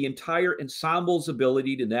terms of the entire ensemble's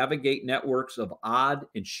ability to navigate networks of odd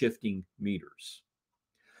and shifting meters.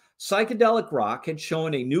 Psychedelic rock had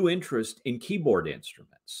shown a new interest in keyboard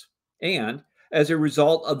instruments, and as a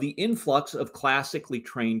result of the influx of classically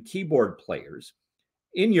trained keyboard players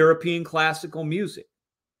in European classical music,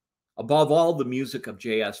 above all the music of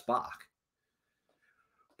J.S. Bach.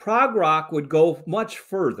 Prog rock would go much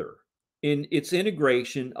further in its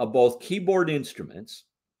integration of both keyboard instruments,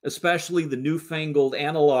 especially the newfangled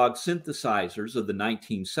analog synthesizers of the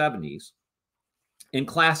 1970s, and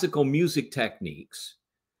classical music techniques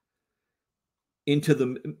into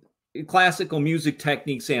the classical music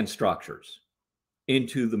techniques and structures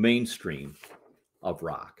into the mainstream of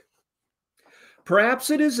rock. Perhaps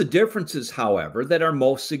it is the differences, however, that are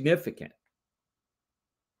most significant.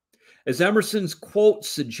 As Emerson's quotes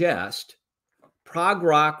suggest, prog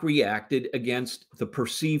rock reacted against the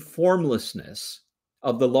perceived formlessness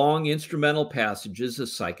of the long instrumental passages of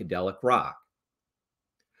psychedelic rock.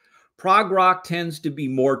 Prog rock tends to be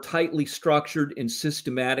more tightly structured and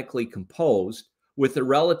systematically composed, with a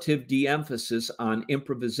relative de-emphasis on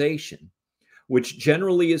improvisation, which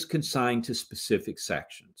generally is consigned to specific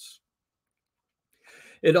sections.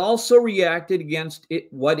 It also reacted against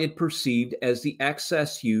what it perceived as the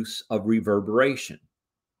excess use of reverberation.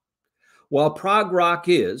 While prog rock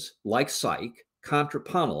is, like psych,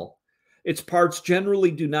 contrapuntal, its parts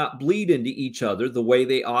generally do not bleed into each other the way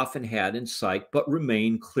they often had in psych, but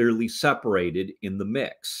remain clearly separated in the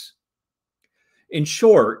mix. In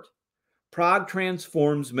short, prog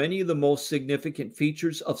transforms many of the most significant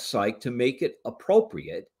features of psych to make it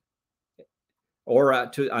appropriate, or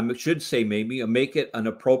I should say maybe, make it an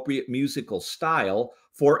appropriate musical style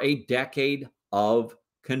for a decade of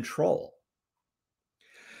control.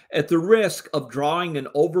 At the risk of drawing an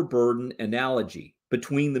overburdened analogy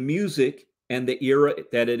between the music and the era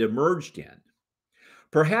that it emerged in,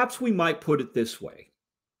 perhaps we might put it this way.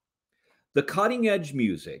 The cutting-edge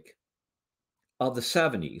music of the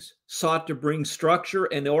 70s sought to bring structure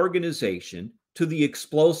and organization to the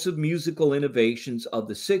explosive musical innovations of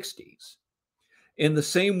the 60s, in the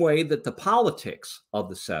same way that the politics of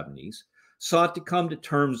the 70s sought to come to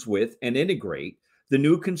terms with and integrate the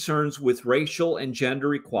new concerns with racial and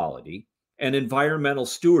gender equality and environmental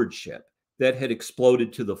stewardship that had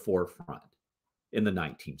exploded to the forefront in the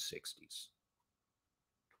 1960s.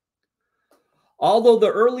 Although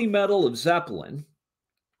the early metal of Zeppelin,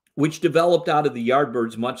 which developed out of the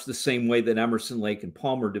Yardbirds much the same way that Emerson, Lake, and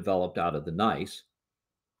Palmer developed out of the Nice,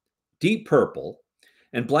 Deep Purple,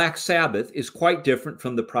 and Black Sabbath is quite different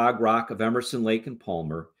from the prog rock of Emerson, Lake, and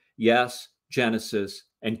Palmer, Yes, Genesis,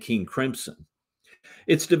 and King Crimson.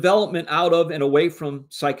 Its development out of and away from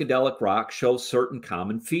psychedelic rock shows certain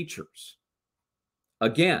common features.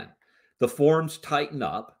 Again, the forms tighten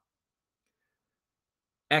up,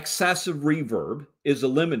 excessive reverb is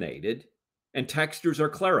eliminated, and textures are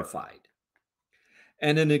clarified.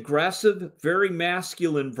 And an aggressive, very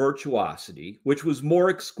masculine virtuosity, which was more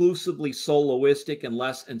exclusively soloistic and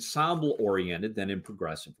less ensemble-oriented than in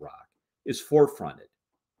progressive rock, is forefronted.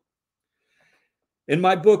 In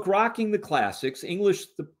my book, Rocking the Classics, English,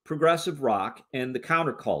 the Progressive Rock, and the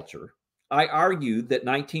Counterculture, I argued that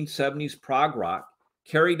 1970s prog rock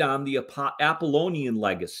carried on the Apollonian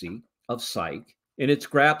legacy of psych in its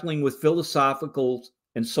grappling with philosophical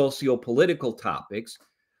and socio-political topics,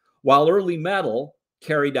 while early metal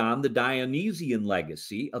carried on the Dionysian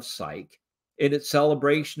legacy of psych in its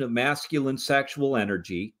celebration of masculine sexual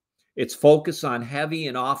energy, its focus on heavy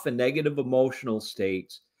and often negative emotional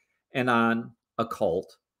states, and on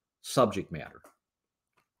occult subject matter.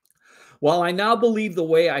 While I now believe the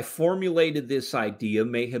way I formulated this idea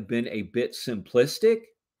may have been a bit simplistic,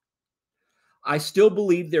 I still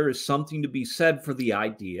believe there is something to be said for the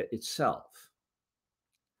idea itself.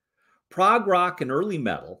 Prog rock and early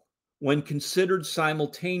metal, when considered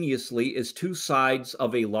simultaneously as two sides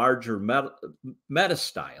of a larger meta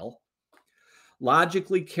style,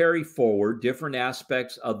 logically carry forward different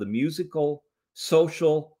aspects of the musical,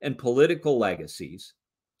 social, and political legacies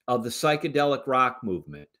of the psychedelic rock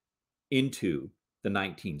movement into the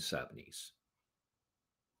 1970s.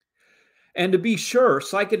 And to be sure,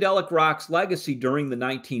 psychedelic rock's legacy during the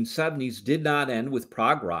 1970s did not end with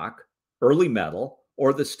prog rock, early metal,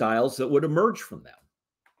 or the styles that would emerge from them.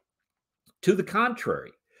 To the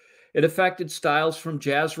contrary, it affected styles from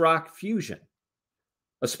jazz rock fusion,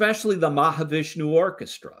 especially the Mahavishnu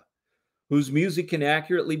Orchestra, whose music can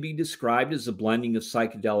accurately be described as a blending of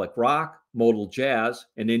psychedelic rock, modal jazz,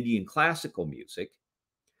 and Indian classical music,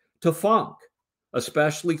 to funk,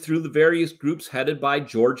 especially through the various groups headed by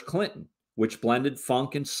George Clinton, which blended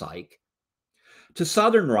funk and psych, to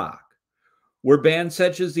Southern rock, where bands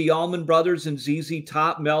such as the Allman Brothers and ZZ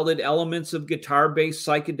Top melded elements of guitar-based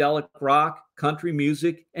psychedelic rock, country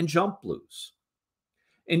music, and jump blues.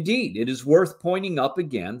 Indeed, it is worth pointing up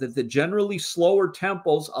again that the generally slower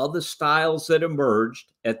tempos of the styles that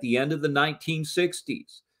emerged at the end of the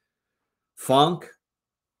 1960s, funk,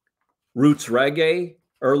 roots reggae,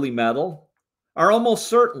 early metal, are almost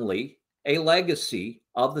certainly a legacy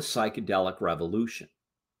of the psychedelic revolution.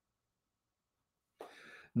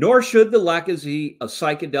 Nor should the legacy of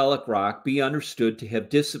psychedelic rock be understood to have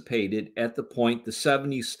dissipated at the point the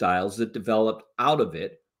 70s styles that developed out of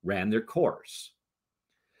it ran their course.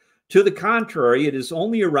 To the contrary, it is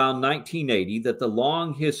only around 1980 that the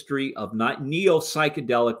long history of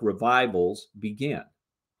neo-psychedelic revivals began.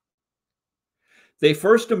 They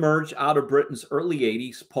first emerged out of Britain's early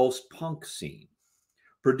 80s post-punk scene,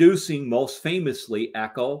 producing most famously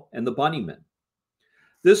Echo and the Bunnymen.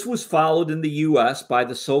 This was followed in the US by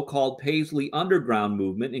the so-called Paisley Underground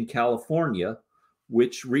movement in California,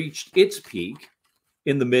 which reached its peak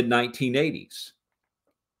in the mid-1980s.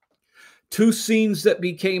 Two scenes that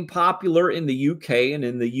became popular in the UK and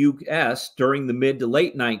in the US during the mid to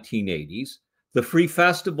late 1980s, the free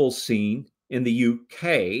festival scene in the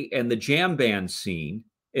UK and the jam band scene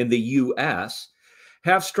in the US,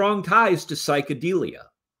 have strong ties to psychedelia.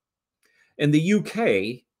 In the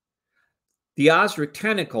UK, the Ozric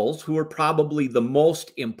Tentacles, who are probably the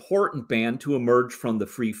most important band to emerge from the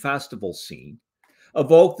free festival scene,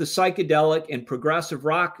 evoked the psychedelic and progressive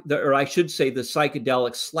rock, or I should say the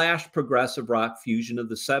psychedelic / progressive rock fusion of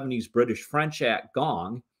the 70s British French act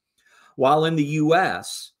Gong, while in the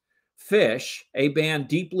US, Fish, a band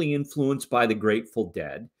deeply influenced by the Grateful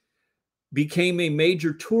Dead, became a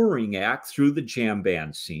major touring act through the jam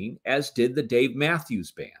band scene, as did the Dave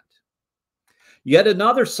Matthews Band. Yet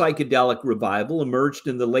another psychedelic revival emerged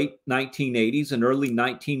in the late 1980s and early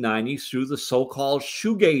 1990s through the so-called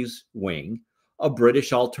shoegaze wing of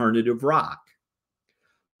British alternative rock.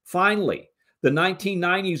 Finally, the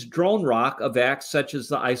 1990s drone rock of acts such as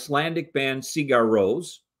the Icelandic band Sigur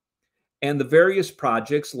Rós and the various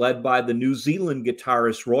projects led by the New Zealand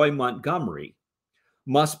guitarist Roy Montgomery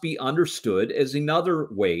must be understood as another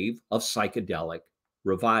wave of psychedelic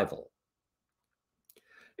revival.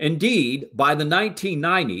 Indeed, by the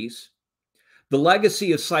 1990s, the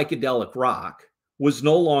legacy of psychedelic rock was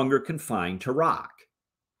no longer confined to rock.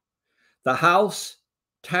 The house,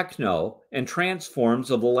 techno, and trance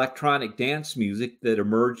forms of electronic dance music that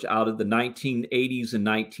emerged out of the 1980s and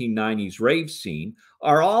 1990s rave scene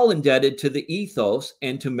are all indebted to the ethos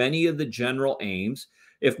and to many of the general aims,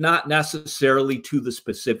 if not necessarily to the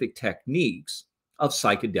specific techniques, of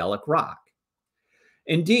psychedelic rock.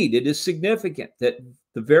 Indeed, it is significant that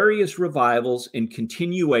the various revivals and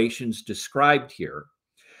continuations described here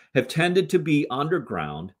have tended to be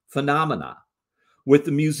underground phenomena, with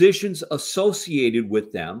the musicians associated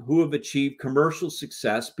with them who have achieved commercial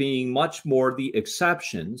success being much more the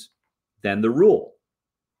exceptions than the rule.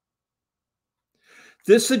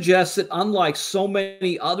 This suggests that unlike so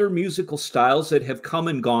many other musical styles that have come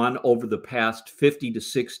and gone over the past 50 to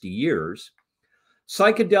 60 years,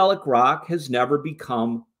 psychedelic rock has never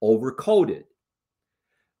become overcoded.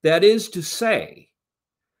 That is to say,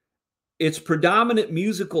 its predominant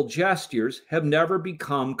musical gestures have never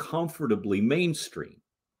become comfortably mainstream,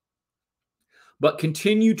 but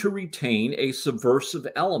continue to retain a subversive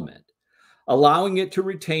element, allowing it to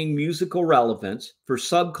retain musical relevance for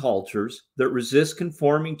subcultures that resist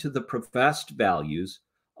conforming to the professed values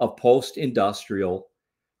of post-industrial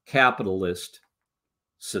capitalist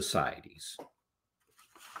societies.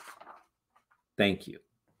 Thank you.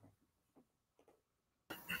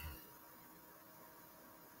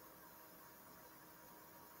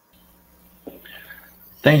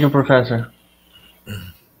 Thank you, professor.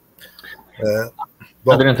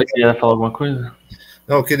 Bom, Adriano, você queria falar alguma coisa?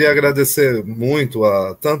 Não, eu queria agradecer muito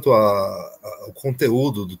tanto o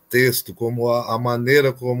conteúdo do texto, como a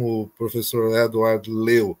maneira como o professor Edward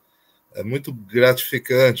leu. É muito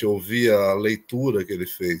gratificante ouvir a leitura que ele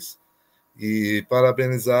fez. E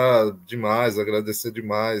parabenizar demais, agradecer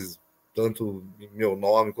demais, tanto em meu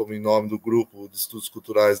nome como em nome do Grupo de Estudos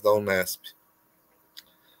Culturais da Unesp.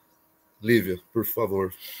 Lívia, por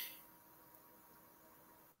favor.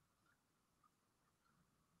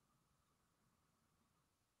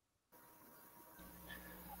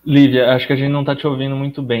 Lívia, acho que a gente não está te ouvindo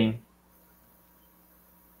muito bem.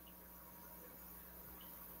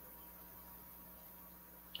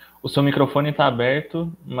 O seu microfone está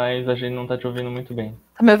aberto, mas a gente não está te ouvindo muito bem.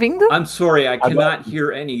 Tá me ouvindo? I'm sorry, I cannot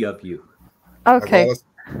hear any of you. Okay.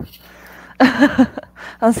 Agora...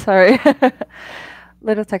 I'm sorry.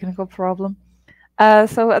 Little technical problem.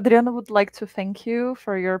 So Adriana would like to thank you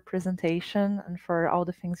for your presentation and for all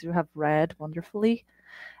the things you have read wonderfully.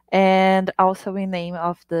 And also in name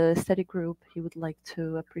of the study group, he would like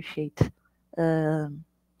to appreciate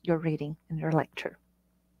your reading and your lecture.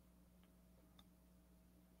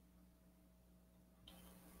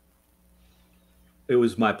 It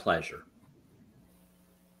was my pleasure.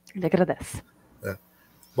 Ele agradece.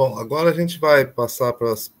 Bom, agora a gente vai passar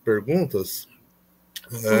para as perguntas.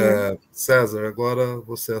 César, agora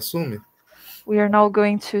você assume? We are now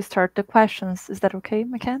going to start the questions. Is that okay,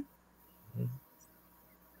 Macan?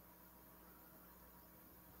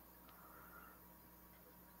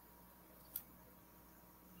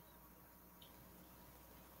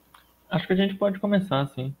 Acho que a gente pode começar,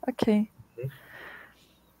 sim. Ok.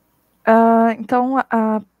 Então,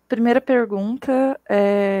 a primeira pergunta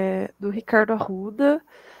é do Ricardo Arruda.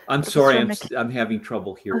 I'm sorry, I'm having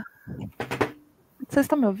trouble here. Vocês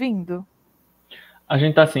estão me ouvindo? A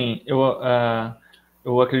gente tá assim,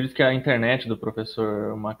 eu acredito que a internet do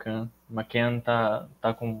professor Macan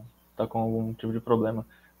tá com algum tipo de problema.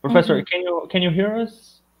 Professor, can you hear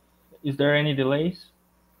us? Is there any delays?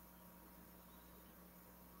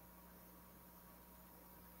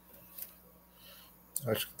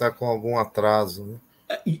 Acho que está com algum atraso, né?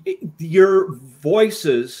 Your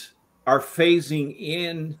voices are phasing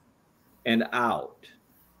in and out.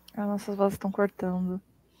 As nossas vozes estão cortando.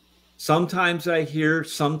 Sometimes I hear,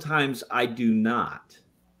 sometimes I do not.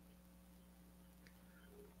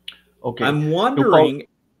 Okay. I'm wondering.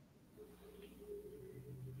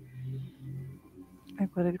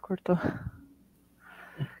 Agora ele cortou.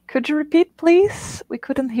 Could you repeat, please? We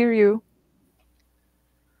couldn't hear you.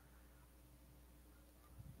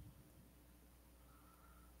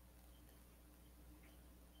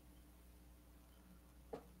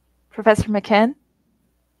 Professor Macan?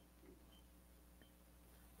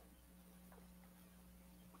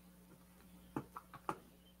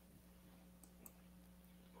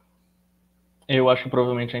 Eu acho que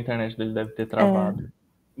provavelmente a internet dele deve ter travado.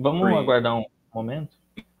 Vamos aguardar um momento?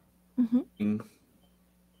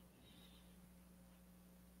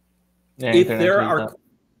 If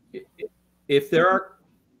there are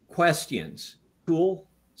questions, cool,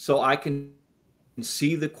 so I can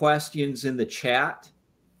see the questions in the chat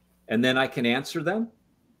and then I can answer them.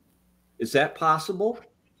 Is that possible?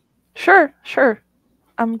 Sure.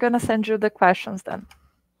 I'm gonna send you the questions then.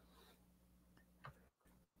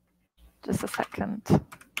 Just a second.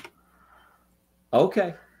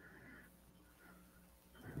 Okay.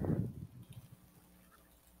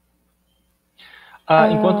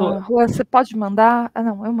 Enquanto... Rua, você pode mandar?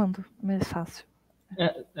 Não, eu mando. É mais fácil.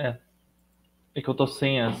 É que eu tô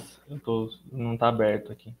sem as... Não tá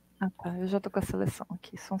aberto aqui. Tá. Eu já tô com a seleção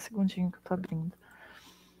aqui. Só um segundinho que eu tô abrindo.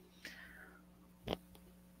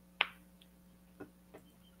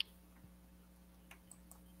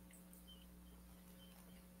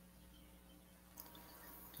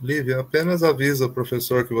 Lívia, apenas avisa o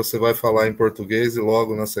professor que você vai falar em português e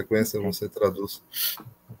logo na sequência você traduz.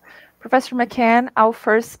 Professor Macan, I'll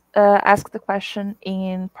first ask the question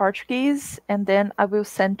in Portuguese and then I will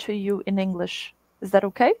send to you in English. Is that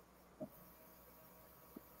okay?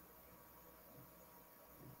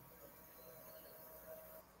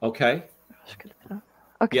 Okay.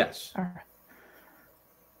 Okay. Yes. All right.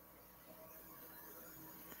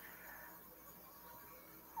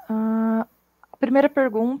 A primeira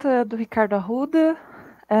pergunta é do Ricardo Arruda.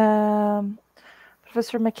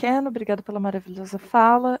 Professor Macan, obrigado pela maravilhosa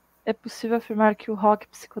fala. É possível afirmar que o rock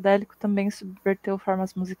psicodélico também subverteu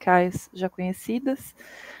formas musicais já conhecidas?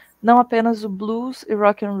 Não apenas o blues e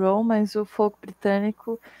rock and roll, mas o folk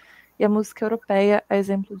britânico e a música europeia, a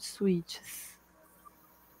exemplo de suítes.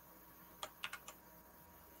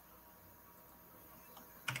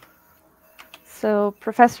 So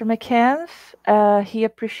Professor Macan, he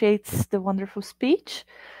appreciates the wonderful speech,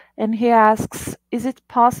 and he asks, is it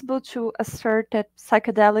possible to assert that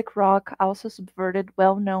psychedelic rock also subverted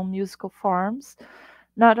well-known musical forms,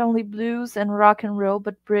 not only blues and rock and roll,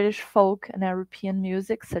 but British folk and European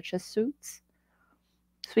music, such as suites?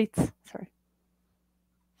 Sorry.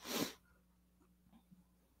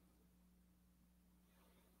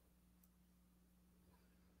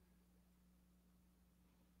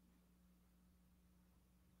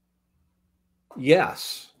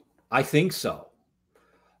 Yes, I think so.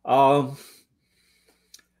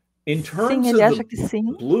 In terms of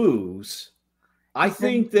the blues, I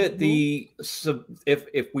think that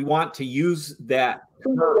if we want to use that,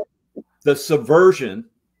 the subversion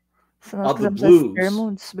Se nós of the quisermos esse blues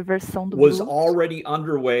termo de subversão do was blues, already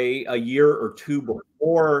underway a year or two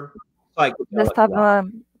before já psychedelic rock,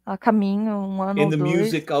 estava a caminho, um ano in ou the dois,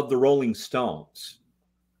 music of the Rolling Stones.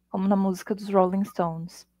 como na música dos Rolling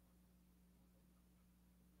Stones.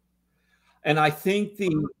 And I think the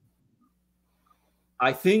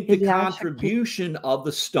Ele acha que contribution of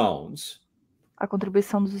the Stones a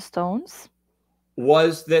contribuição dos Stones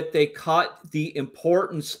was that they caught the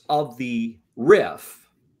importance of the riff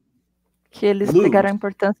que eles blues pegaram a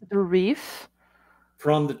importância do riff,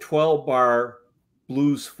 from the 12-bar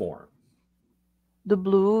blues form. do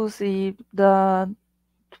blues e da...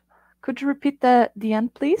 Could you repeat the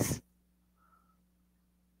end, please?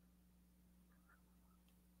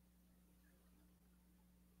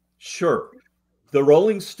 Sure. The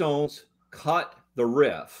Rolling Stones cut the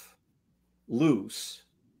riff loose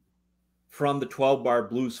from the 12-bar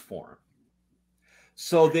blues form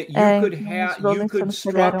so that you could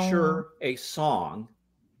structure a song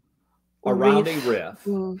around a riff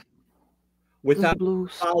without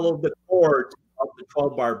follow the chords of the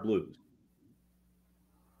 12-bar blues.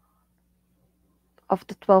 Of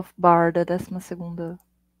the 12th bar, da 12ª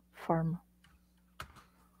forma.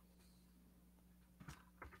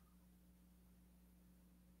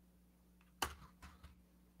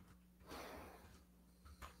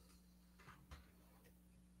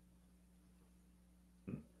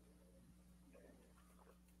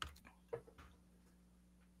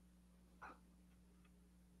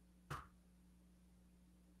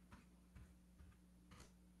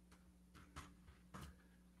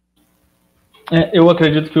 Eu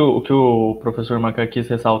acredito que o professor Macan quis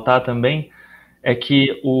ressaltar também é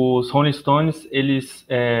que os Rolling Stones, eles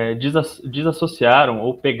desassociaram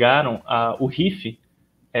ou pegaram o riff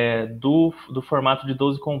do formato de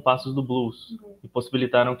 12 compassos do blues e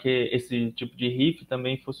possibilitaram que esse tipo de riff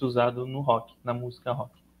também fosse usado no rock, na música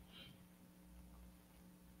rock.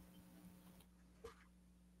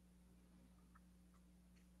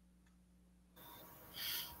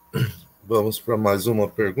 Vamos para mais uma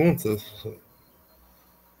pergunta.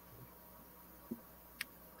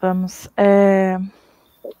 Vamos.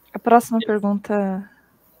 A próxima pergunta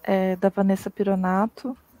é da Vanessa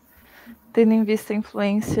Pironato. Tendo em vista a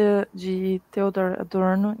influência de Theodor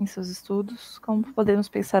Adorno em seus estudos, como podemos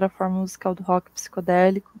pensar a forma musical do rock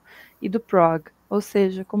psicodélico e do prog? Ou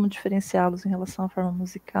seja, como diferenciá-los em relação à forma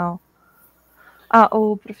musical?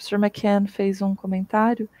 O professor Macan fez um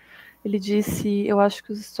comentário. Ele disse, eu acho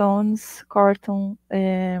que os Stones cortam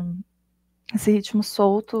esse ritmo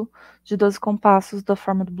solto de 12 compassos da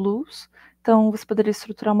forma do blues. Então, você poderia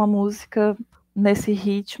estruturar uma música nesse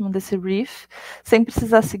ritmo, desse riff, sem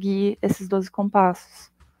precisar seguir esses 12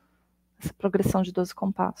 compassos. Essa progressão de 12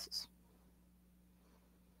 compassos.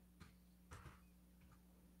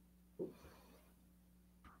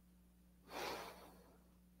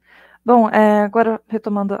 Bom, agora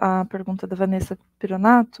retomando a pergunta da Vanessa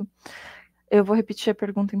Pironato, eu vou repetir a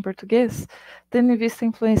pergunta em português. Tendo em vista a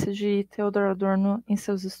influência de Theodor Adorno em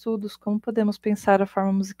seus estudos, como podemos pensar a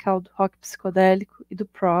forma musical do rock psicodélico e do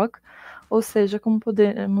prog? Ou seja, como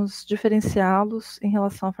podemos diferenciá-los em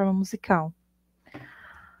relação à forma musical?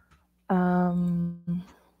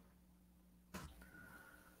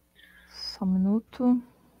 Só um minuto.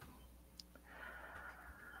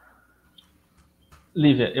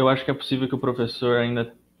 Lívia, eu acho que é possível que o professor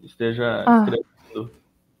ainda esteja escrevendo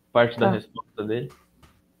parte da resposta dele.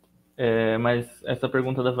 Mas essa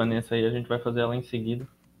pergunta da Vanessa aí, a gente vai fazer ela em seguida.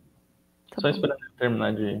 Só esperando ele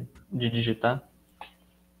terminar de digitar.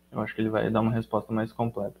 Eu acho que ele vai dar uma resposta mais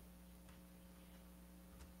completa.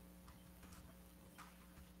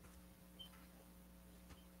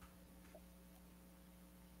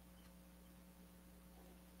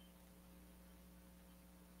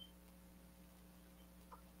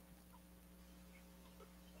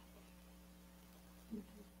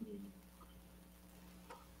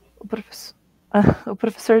 O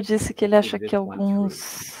professor disse que ele acha que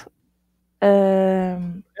alguns...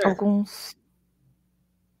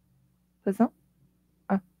 Pois não?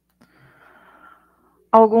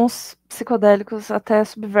 Alguns psicodélicos até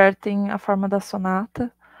subvertem a forma da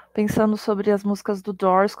sonata, pensando sobre as músicas do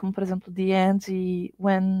Doors, como por exemplo The End e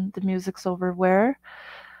When the Music's Over Where,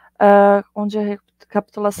 onde a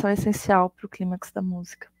recapitulação é essencial para o clímax da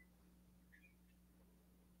música.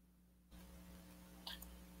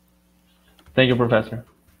 Thank you, professor.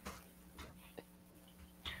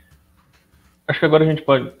 Acho que agora a gente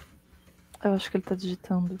pode... Eu acho que ele está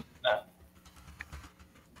digitando.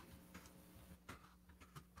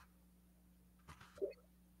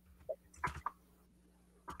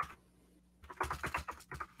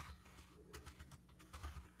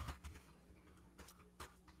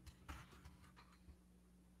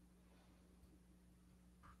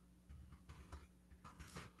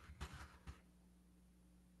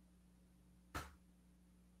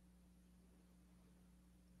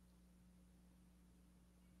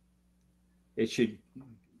 It should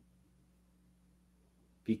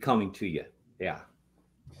be coming to you. Yeah.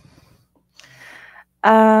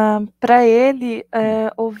 Para ele,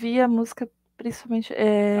 ouvir a música, principalmente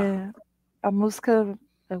a música.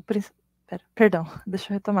 Perdão,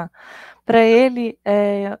 deixa eu retomar. Para ele,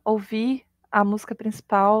 ouvir a música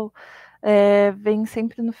principal vem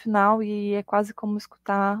sempre no final e é quase como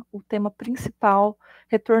escutar o tema principal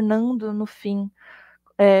retornando no fim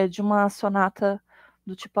de uma sonata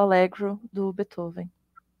do tipo allegro do Beethoven,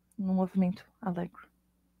 num movimento allegro.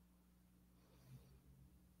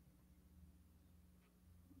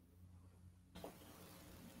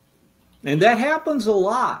 And that happens a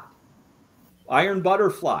lot. Iron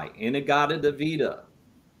Butterfly, Inagata Davida,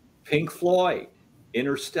 Pink Floyd,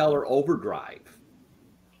 Interstellar Overdrive,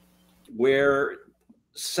 where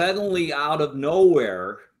suddenly out of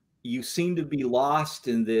nowhere, you seem to be lost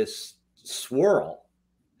in this swirl.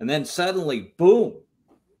 And then suddenly, boom,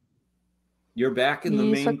 you're back in the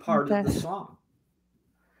main part of the song.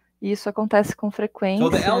 Isso acontece com frequência. So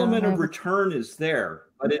the element of return is there,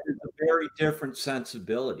 but it is a very different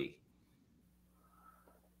sensibility.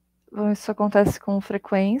 Isso acontece com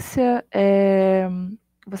frequência.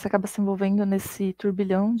 Você acaba se envolvendo nesse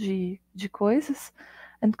turbilhão de coisas.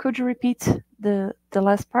 And could you repeat the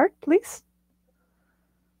last part, please?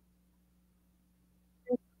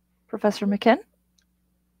 Professor Macan?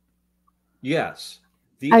 Yes.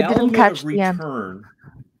 The element of return.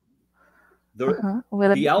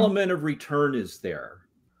 The element of return is there.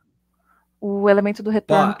 O elemento do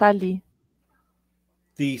retorno está ali.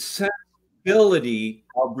 The sensibility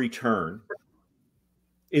of return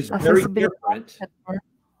is very different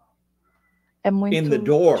in the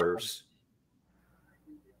Doors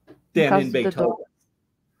than in Beethoven.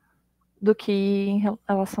 Do que em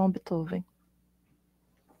relação a Beethoven.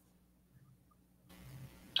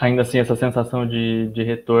 Ainda assim, essa sensação de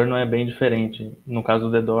retorno é bem diferente, no caso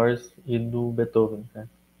do The Doors e do Beethoven. Né?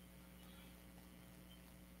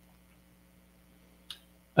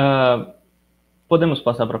 Podemos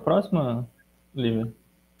passar para a próxima, Lívia?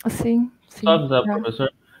 Sim. Só avisar,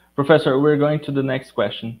 professor. Professor, we're going to the next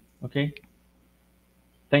question, okay?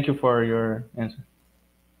 Thank you for your answer.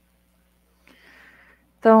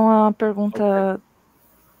 Então, a pergunta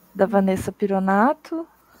da Vanessa Pironato,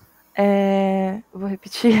 vou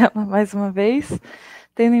repetir ela mais uma vez.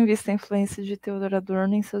 Tendo em vista a influência de Theodor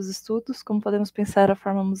Adorno em seus estudos, como podemos pensar a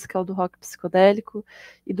forma musical do rock psicodélico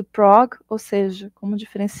e do prog, ou seja, como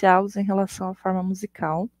diferenciá-los em relação à forma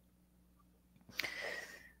musical?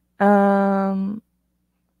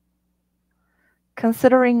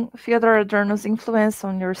 Considering Theodor Adorno's influence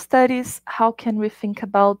on your studies, how can we think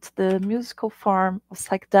about the musical form of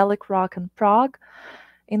psychedelic rock and prog?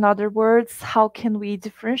 In other words, how can we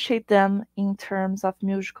differentiate them in terms of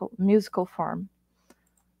musical form?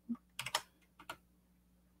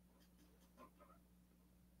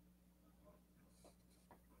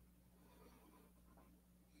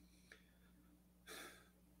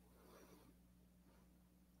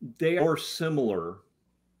 They are similar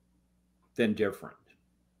than different.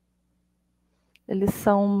 Eles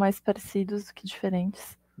são mais parecidos do que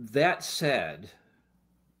diferentes. That said,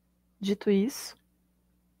 dito isso,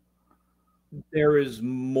 there is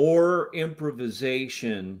more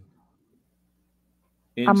improvisation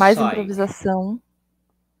in há mais improvisação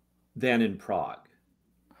than in prog.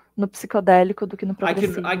 No psicodélico do que no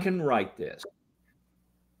progressivo. I can write this.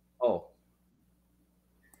 Oh.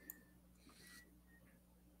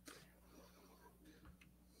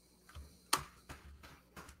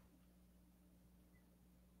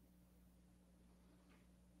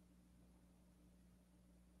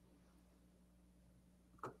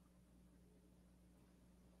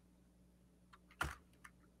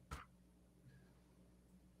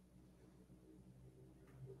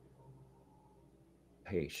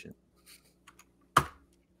 Patient.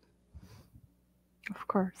 Of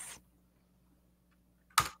course.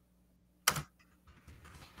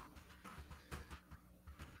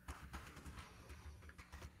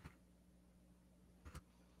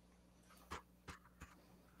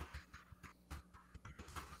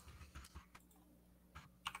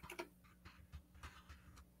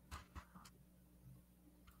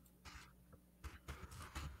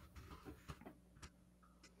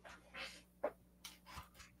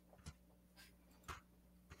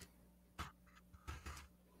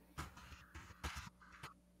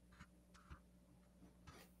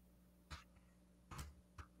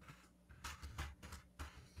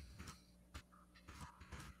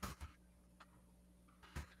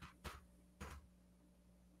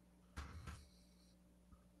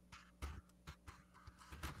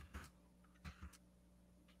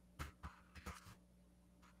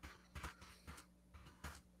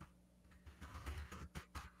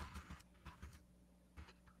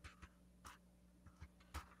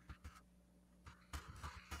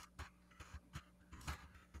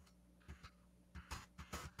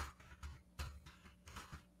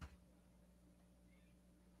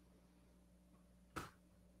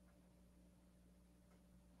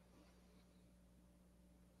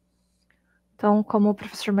 Então, como o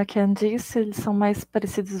professor Macan disse, eles são mais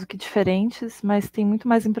parecidos do que diferentes, mas tem muito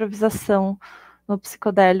mais improvisação no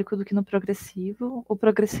psicodélico do que no progressivo. O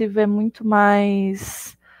progressivo é muito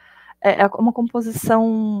mais... é uma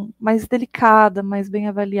composição mais delicada, mais bem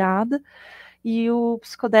avaliada, e o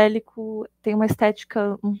psicodélico tem uma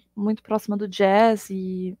estética muito próxima do jazz,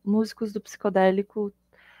 e músicos do psicodélico,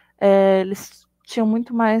 eles tinham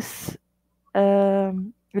muito mais...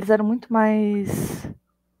 eles eram muito mais...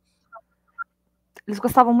 Eles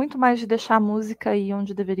gostavam muito mais de deixar a música ir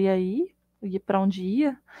onde deveria ir para onde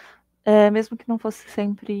ia, mesmo que não fosse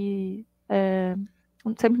sempre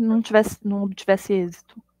não tivesse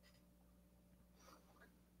êxito.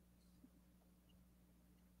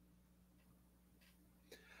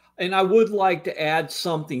 And I would like to add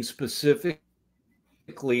something specifically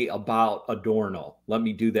about Adorno. Let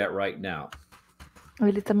me do that right now.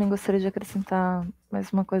 Ele também gostaria de acrescentar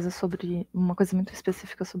mais uma coisa muito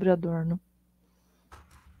específica sobre Adorno.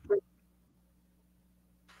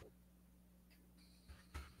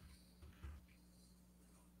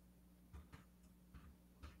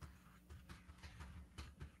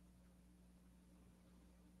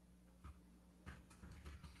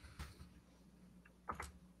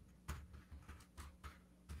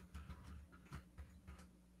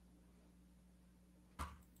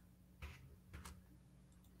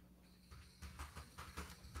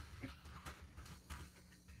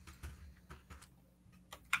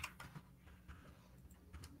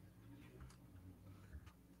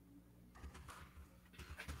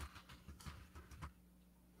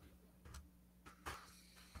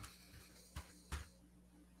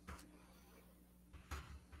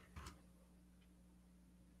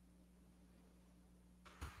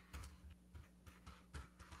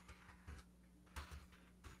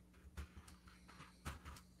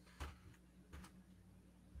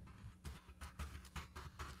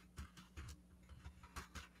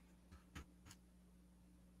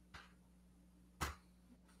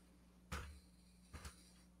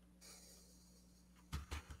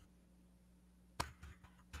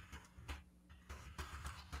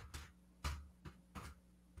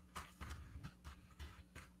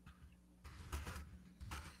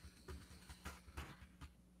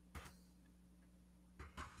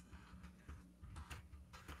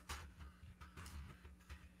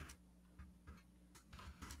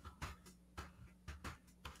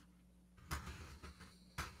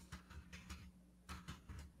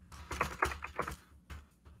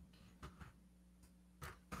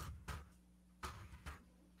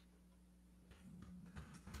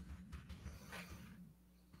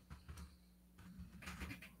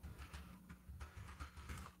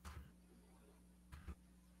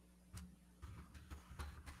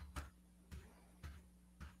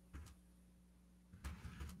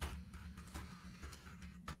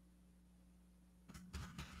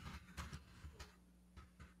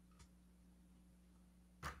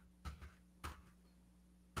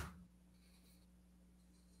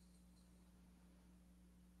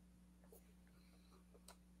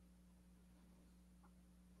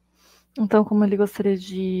 Então, como ele gostaria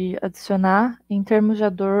de adicionar, em termos de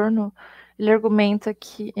Adorno, ele argumenta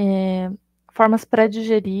que formas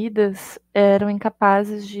pré-digeridas eram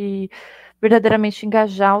incapazes de verdadeiramente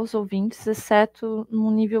engajar os ouvintes, exceto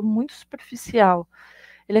num nível muito superficial.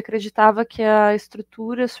 Ele acreditava que a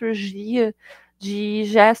estrutura surgia de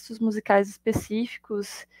gestos musicais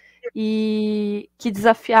específicos e que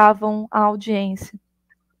desafiavam a audiência.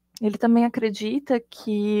 Ele também acredita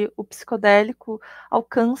que o psicodélico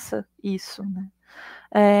alcança isso,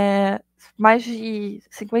 né? Mais de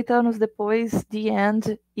 50 anos depois, The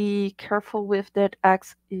End e Careful with That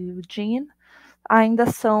Axe Eugene ainda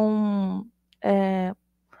são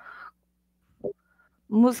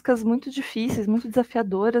músicas muito difíceis, muito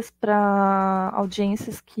desafiadoras para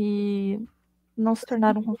audiências que não se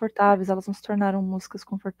tornaram confortáveis, elas não se tornaram músicas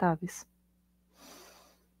confortáveis.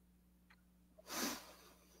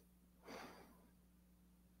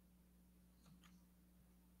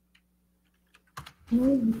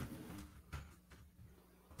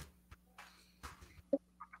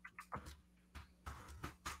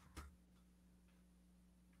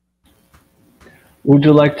 Would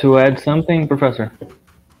you like to add something, Professor?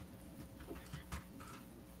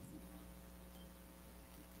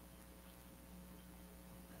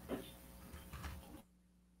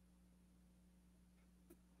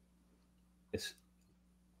 Yes.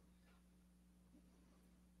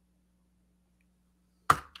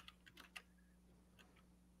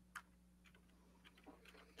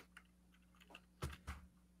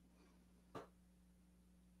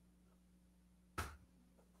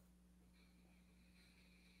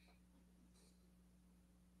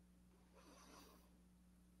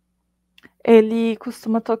 Ele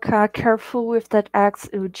costuma tocar Careful with That Axe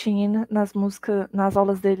Routine nas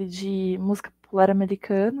aulas dele de música popular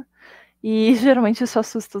americana, e geralmente isso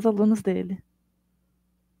assusta os alunos dele.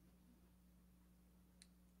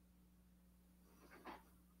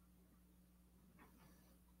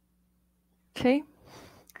 Okay.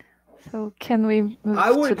 So can we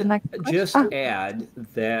move to the next question? Just add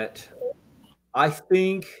that I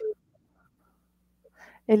think.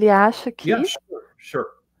 Ele acha que. Yeah, sure.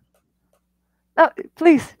 Oh,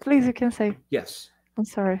 please, you can say. Yes. I'm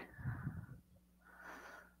sorry.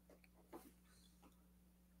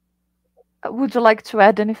 Would you like to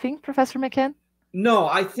add anything, Professor Macan? No,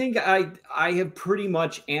 I think I have pretty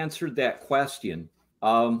much answered that question.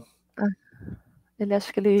 Ele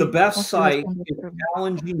acha que ele the best site is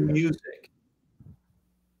challenging music,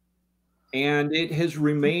 and it has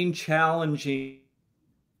remained challenging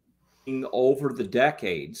over the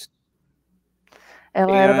decades.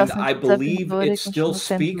 And I believe it still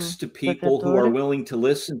speaks to people who are willing to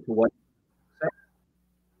listen to what.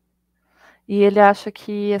 E ele acha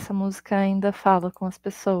que essa música ainda fala com as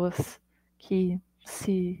pessoas que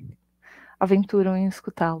se aventuram em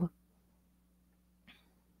escutá-lo.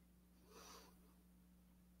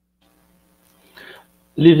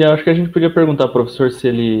 Lívia, acho que a gente podia perguntar ao professor se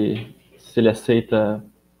ele aceita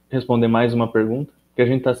responder mais uma pergunta, porque a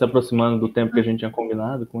gente está se aproximando do tempo que a gente tinha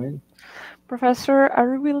combinado com ele. Professor,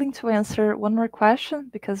 are you willing to answer one more question?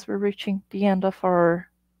 Because we're reaching the end of our...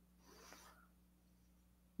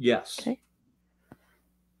 Yes. Okay.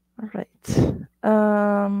 All right.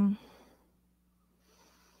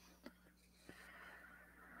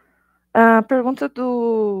 A pergunta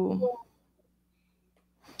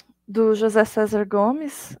do José César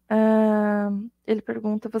Gomes, ele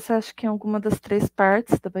pergunta, você acha que em alguma das 3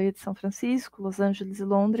 partes da Baía de São Francisco, Los Angeles e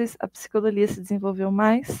Londres, a psicodelia se desenvolveu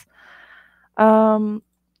mais?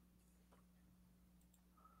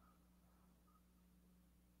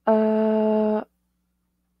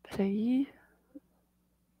 Peraí.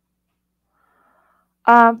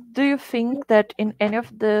 Do you think that in any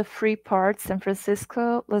of the 3 parts, San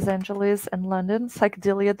Francisco, Los Angeles, and London,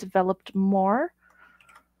 psychedelia developed more?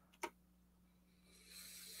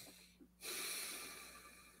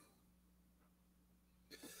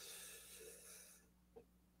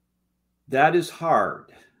 That is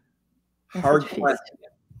hard. Hard question.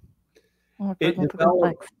 It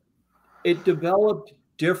developed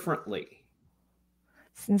differently.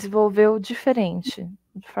 Se desenvolveu diferente,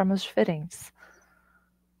 de formas diferentes.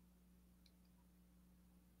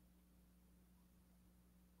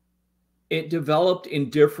 It developed in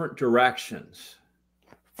different directions.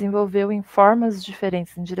 Desenvolveu em formas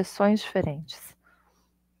diferentes, em direções diferentes.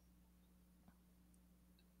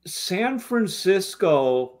 San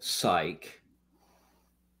Francisco Psych.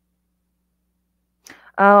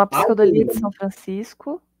 A psicodelia de São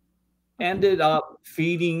Francisco ended up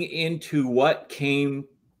feeding into what came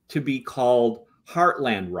to be called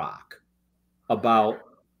Heartland Rock about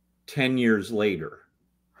 10 years later.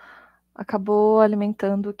 Acabou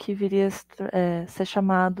alimentando o que viria a ser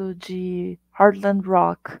chamado de Heartland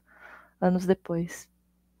Rock anos depois.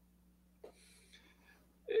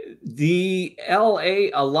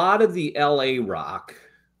 A lot of the LA rock,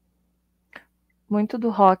 muito do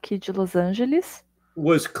rock de Los Angeles,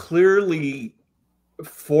 was clearly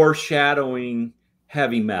foreshadowing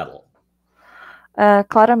heavy metal.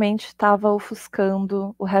 Claramente estava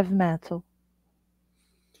ofuscando o heavy metal.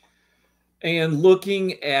 And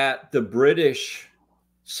looking at the British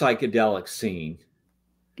psychedelic scene.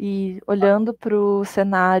 E olhando para o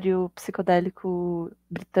cenário psicodélico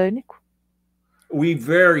britânico, we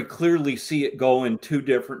very clearly see it go in 2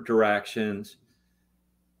 different directions.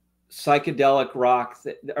 Psychedelic rock,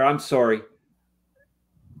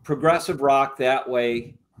 progressive rock that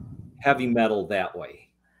way, heavy metal that way.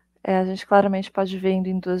 A gente claramente pode ver indo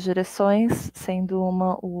em 2 direções, sendo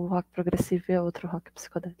uma o rock progressivo e a outra o rock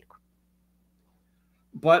psicodélico.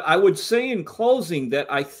 But I would say in closing that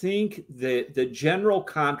I think that the general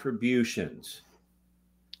contributions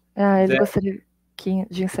ele gostaria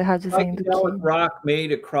de encerrar dizendo que rock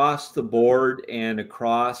made across the board and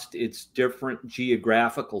across its different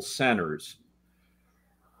geographical centers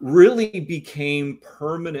really became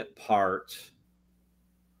permanent parts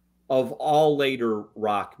of all later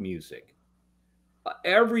rock music.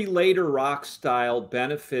 Every later rock style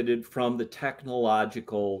benefited from the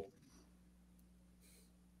technological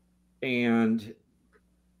and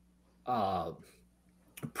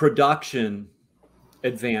production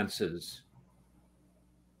advances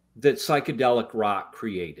that psychedelic rock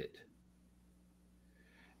created.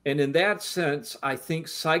 And in that sense, I think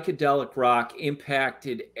psychedelic rock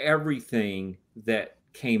impacted everything that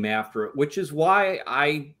came after it, which is why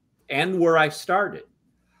I end where I started.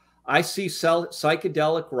 I see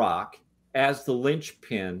psychedelic rock as the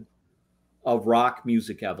linchpin of rock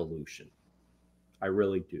music evolution. I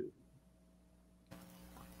really do.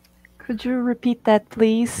 Could you repeat that,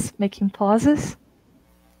 please, making pauses?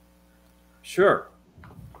 Sure.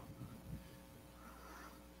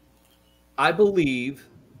 I believe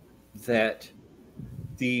that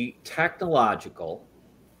the technological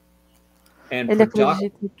and Ele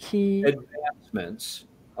productive acredita que advancements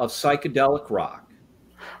of psychedelic rock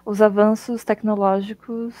os avanços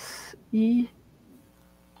tecnológicos e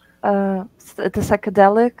the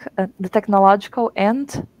psychedelic, the technological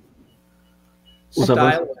and Os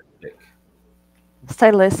avanços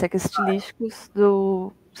estilísticos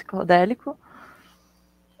do psicodélico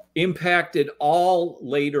impacted all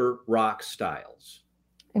later rock styles.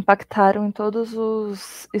 Impactaram em todos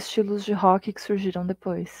os estilos de rock que surgiram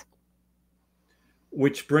depois.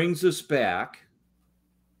 Which brings us back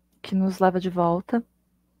que nos leva de volta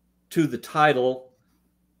to the title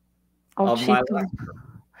ao of my título lecture.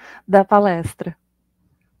 da palestra.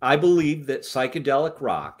 I believe that psychedelic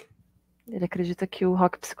rock Ele acredita que o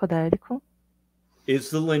rock psicodélico is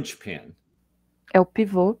the linchpin é o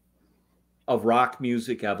pivô of rock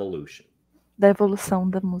music evolution. da evolução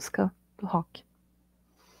da música do rock.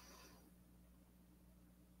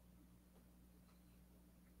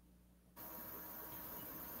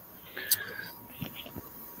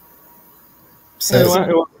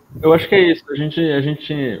 Eu acho que é isso. A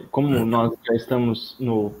gente, como nós já estamos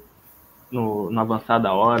na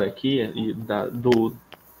avançada hora aqui, e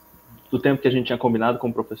do tempo que a gente tinha combinado com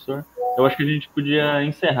o professor, eu acho que a gente podia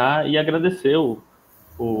encerrar e agradecer o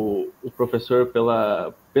professor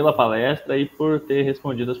pela palestra e por ter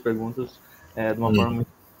respondido as perguntas de uma forma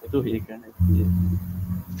muito rica. Né?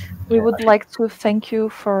 We would like to thank you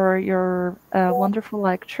for your wonderful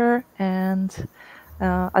lecture, and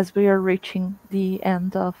as we are reaching the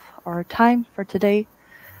end of our time for today,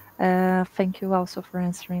 thank you also for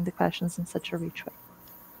answering the questions in such a rich way.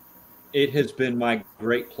 It has been my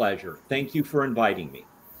great pleasure. Thank you for inviting me.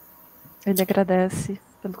 Ele agradece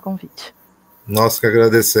pelo convite. Nós que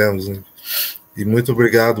agradecemos, né? E muito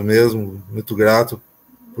obrigado mesmo, muito grato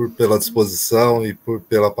pela disposição e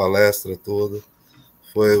pela palestra toda.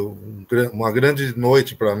 Foi uma grande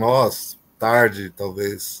noite para nós, tarde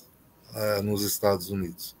talvez, nos Estados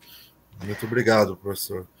Unidos. Muito obrigado,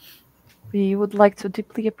 professor. We would like to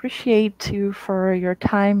deeply appreciate you for your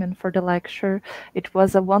time and for the lecture. It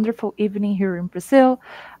was a wonderful evening here in Brazil,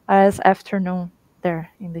 as afternoon there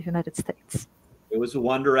in the United States. It was a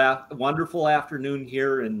wonderful afternoon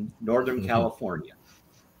here in Northern California.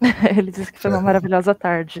 Ele disse que foi uma maravilhosa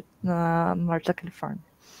tarde no norte da Califórnia.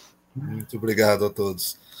 Muito obrigado a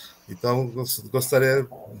todos. Então, gostaria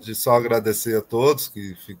de só agradecer a todos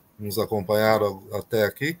que nos acompanharam até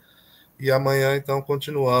aqui. E amanhã, então,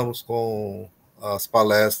 continuamos com as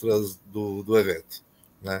palestras do evento.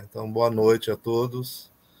 Né? Então, boa noite a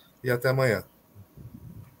todos e até amanhã.